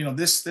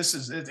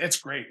it's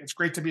great. It's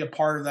great to be a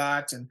part of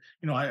that. And,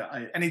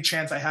 I any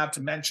chance I have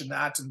to mention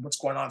that and what's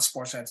going on in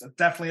sports, it's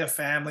definitely a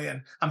family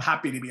and I'm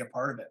happy to be a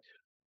part of it.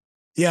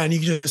 Yeah, and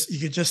you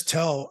could just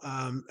tell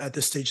at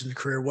this stage in the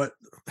career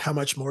how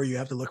much more you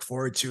have to look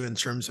forward to in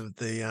terms of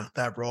the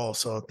that role.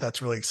 So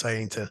that's really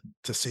exciting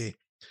to see.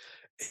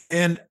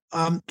 And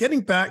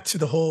getting back to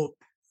the whole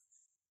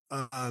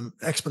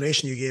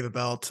explanation you gave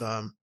about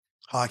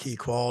hockey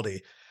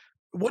equality,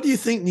 what do you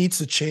think needs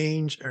to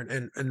change,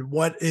 and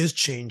what is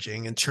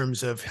changing in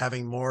terms of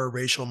having more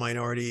racial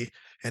minority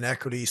and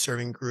equity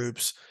serving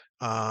groups,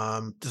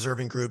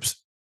 deserving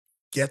groups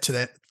get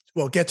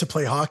to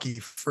play hockey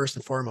first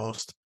and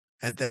foremost,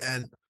 and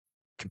then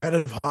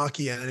competitive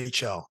hockey and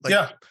NHL. Like,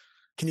 Yeah.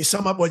 can you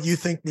sum up what you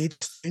think needs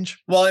to change?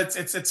 Well,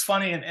 it's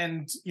funny,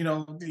 and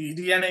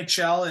the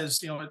NHL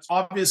is it's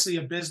obviously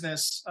a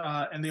business,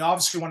 and they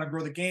obviously want to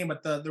grow the game.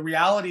 But the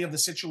reality of the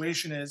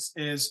situation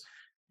is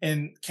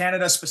in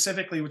Canada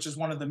specifically, which is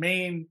one of the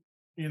main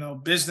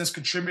business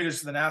contributors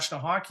to the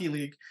National Hockey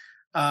League.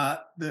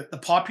 The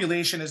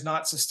population is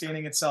not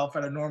sustaining itself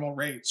at a normal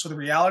rate. So the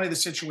reality of the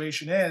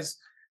situation is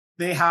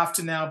they have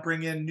to now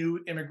bring in new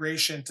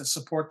immigration to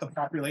support the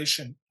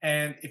population.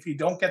 And if you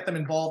don't get them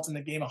involved in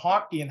the game of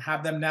hockey and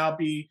have them now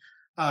be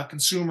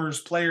consumers,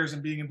 players,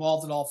 and being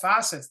involved in all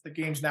facets, the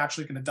game's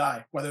naturally going to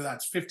die, whether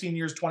that's 15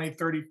 years, 20,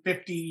 30,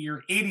 50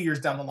 or 80 years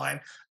down the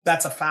line.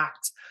 That's a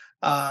fact.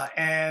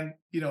 And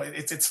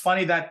it's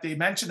funny that they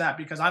mention that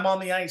because I'm on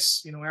the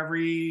ice,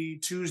 every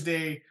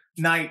Tuesday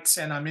night,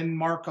 and I'm in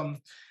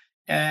Markham.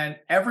 And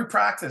every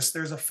practice,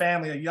 there's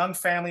a young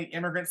family,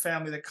 immigrant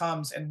family that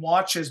comes and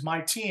watches my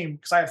team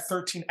because I have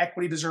 13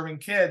 equity deserving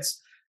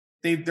kids.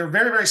 They're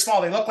very, very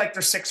small. They look like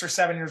they're 6 or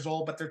 7 years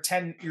old, but they're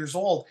 10 years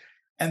old.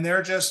 And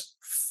they're just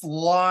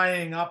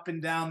flying up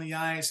and down the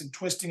ice and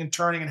twisting and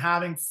turning and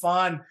having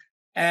fun.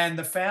 And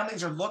the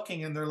families are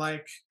looking and they're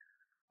like,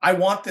 I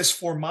want this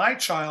for my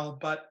child,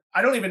 but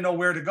I don't even know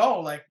where to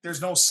go. Like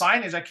there's no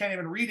signage. I can't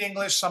even read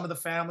English, some of the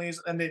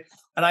families. And it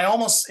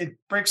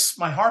breaks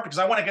my heart because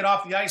I want to get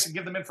off the ice and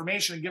give them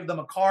information and give them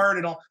a card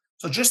and all.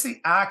 So just the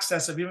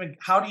access of even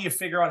how do you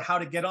figure out how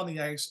to get on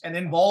the ice and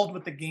involved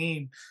with the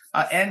game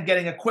and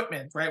getting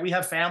equipment, right? We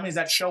have families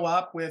that show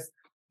up with,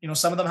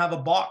 some of them have a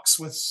box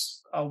with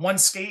one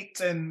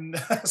skate. And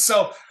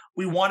so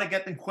we want to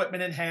get the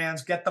equipment in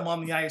hands, get them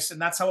on the ice. And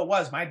that's how it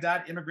was. My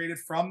dad immigrated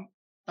from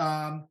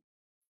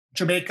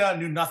Jamaica,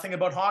 knew nothing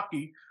about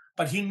hockey,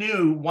 but he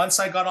knew once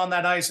I got on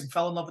that ice and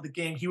fell in love with the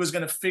game, he was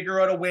going to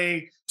figure out a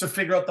way to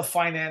figure out the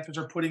finances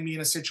or putting me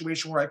in a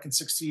situation where I can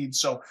succeed.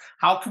 So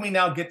how can we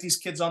now get these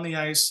kids on the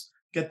ice,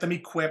 get them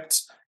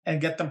equipped,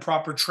 and get them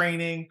proper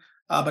training,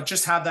 but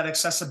just have that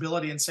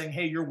accessibility and saying,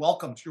 hey, you're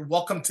welcome. You're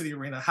welcome to the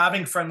arena,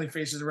 having friendly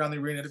faces around the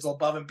arena to go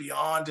above and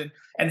beyond,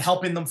 and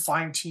helping them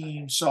find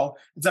teams. So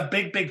it's a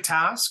big, big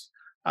task.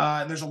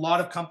 And there's a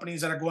lot of companies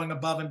that are going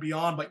above and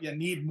beyond, but you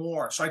need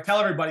more. So I tell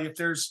everybody, if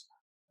there's,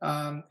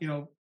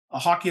 a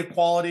hockey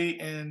equality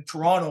in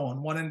Toronto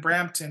and one in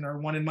Brampton or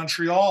one in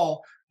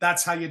Montreal,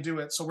 that's how you do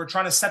it. So we're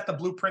trying to set the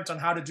blueprint on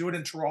how to do it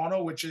in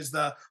Toronto, which is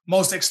the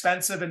most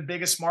expensive and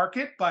biggest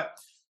market. But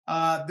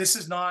this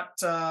is not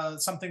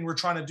something we're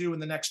trying to do in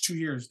the next 2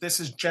 years. This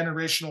is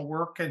generational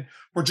work, and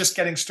we're just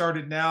getting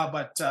started now.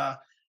 But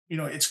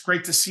it's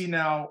great to see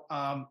now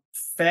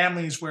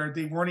families where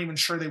they weren't even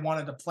sure they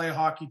wanted to play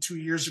hockey 2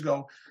 years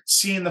ago,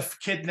 seeing the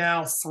kid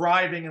now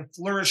thriving and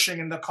flourishing,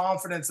 and the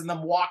confidence and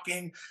them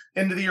walking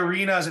into the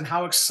arenas and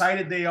how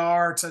excited they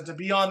are to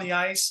be on the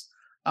ice.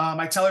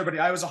 I tell everybody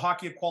I was a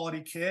hockey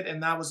equality kid,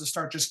 and that was to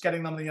start just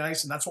getting them on the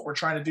ice. And that's what we're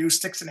trying to do,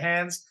 sticks in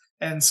hands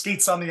and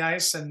skates on the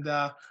ice. And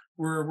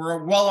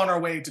we're well on our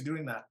way to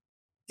doing that.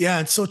 Yeah,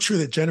 it's so true,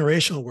 that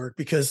generational work,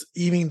 because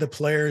even the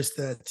players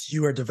that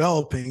you are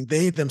developing,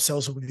 they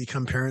themselves will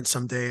become parents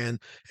someday. And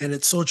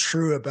it's so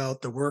true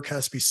about the work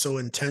has to be so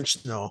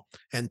intentional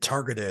and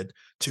targeted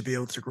to be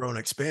able to grow and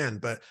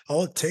expand. But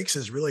all it takes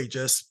is really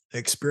just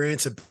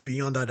experience of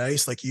being on that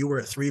ice like you were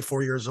at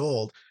 3-4 years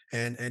old.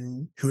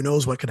 And who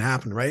knows what could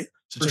happen, right?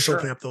 So For just sure.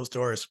 opening up those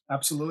doors.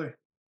 Absolutely.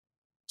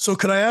 So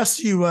could I ask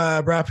you,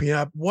 wrapping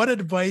up, what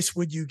advice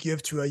would you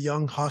give to a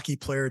young hockey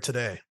player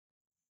today?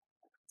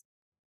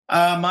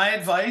 My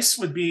advice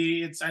would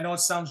be, I know it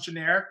sounds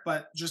generic,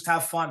 but just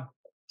have fun.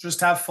 Just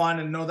have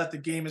fun and know that the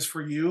game is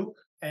for you.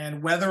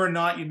 And whether or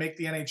not you make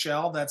the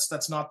NHL,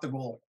 that's not the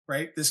goal,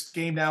 right? This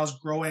game now is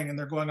growing, and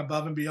they're going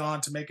above and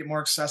beyond to make it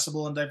more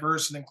accessible and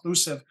diverse and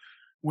inclusive,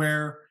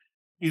 where,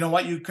 you know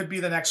what, you could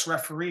be the next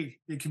referee.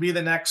 You could be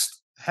the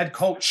next head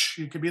coach.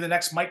 You could be the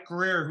next Mike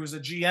Greer, who's a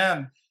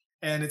GM.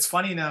 And it's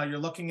funny now, you're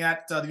looking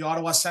at the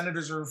Ottawa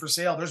Senators are for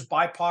sale. There's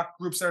BIPOC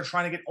groups that are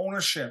trying to get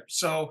ownership.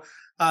 So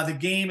the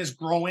game is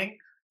growing.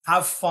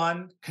 Have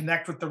fun,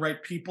 connect with the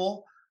right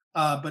people,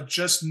 but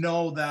just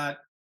know that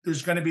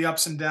there's going to be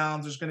ups and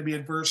downs. There's going to be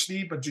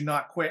adversity, but do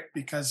not quit,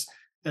 because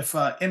if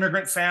an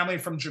immigrant family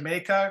from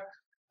Jamaica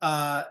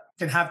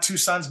can have 2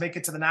 sons make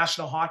it to the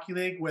National Hockey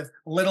League with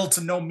little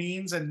to no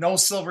means and no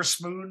silver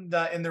spoon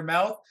in their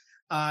mouth,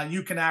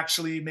 you can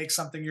actually make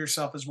something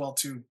yourself as well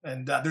too.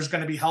 And there's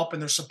going to be help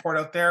and there's support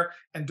out there,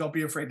 and don't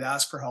be afraid to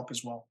ask for help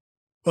as well.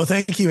 Well,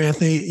 thank you,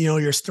 Anthony.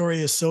 Your story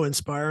is so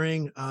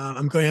inspiring.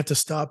 I'm going to have to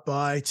stop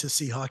by to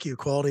see hockey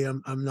equality.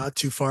 I'm not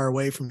too far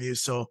away from you,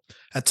 so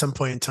at some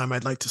point in time,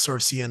 I'd like to sort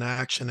of see in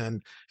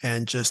action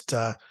and just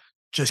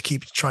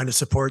keep trying to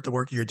support the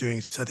work you're doing.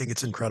 So I think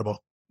it's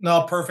incredible.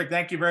 No, perfect.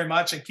 Thank you very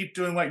much, and keep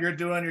doing what you're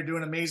doing. You're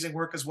doing amazing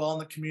work as well in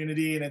the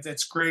community, and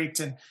it's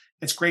great. And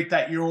it's great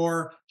that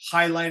you're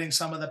highlighting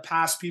some of the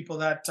past people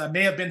that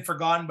may have been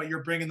forgotten, but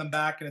you're bringing them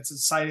back, and it's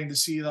exciting to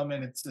see them.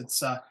 And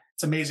it's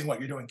amazing what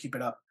you're doing. Keep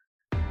it up.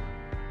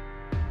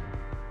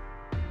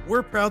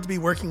 We're proud to be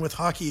working with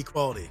Hockey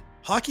Equality.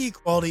 Hockey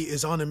Equality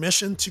is on a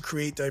mission to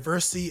create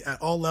diversity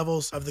at all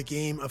levels of the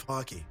game of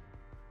hockey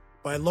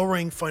by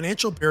lowering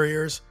financial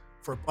barriers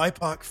for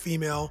BIPOC,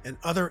 female, and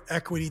other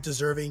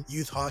equity-deserving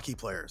youth hockey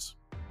players.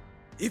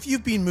 If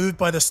you've been moved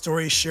by the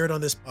stories shared on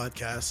this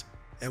podcast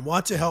and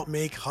want to help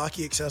make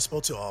hockey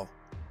accessible to all,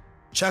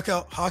 check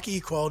out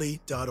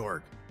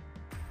hockeyequality.org.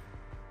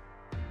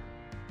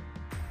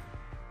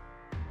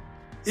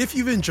 If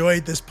you've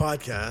enjoyed this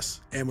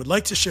podcast and would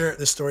like to share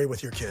this story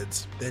with your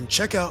kids, then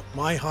check out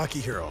My Hockey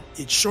Hero.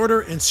 It's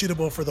shorter and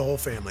suitable for the whole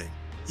family.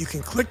 You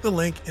can click the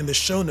link in the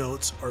show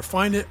notes or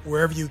find it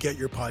wherever you get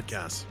your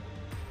podcasts.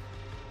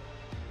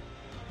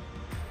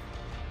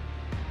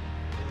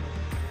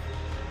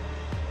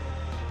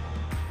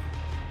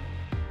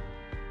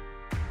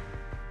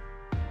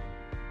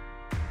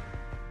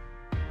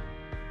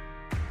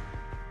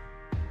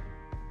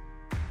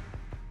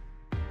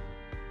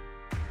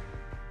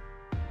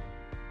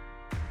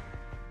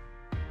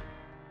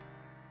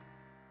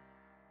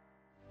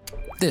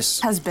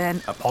 This has been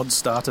a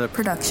Podstarter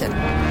production.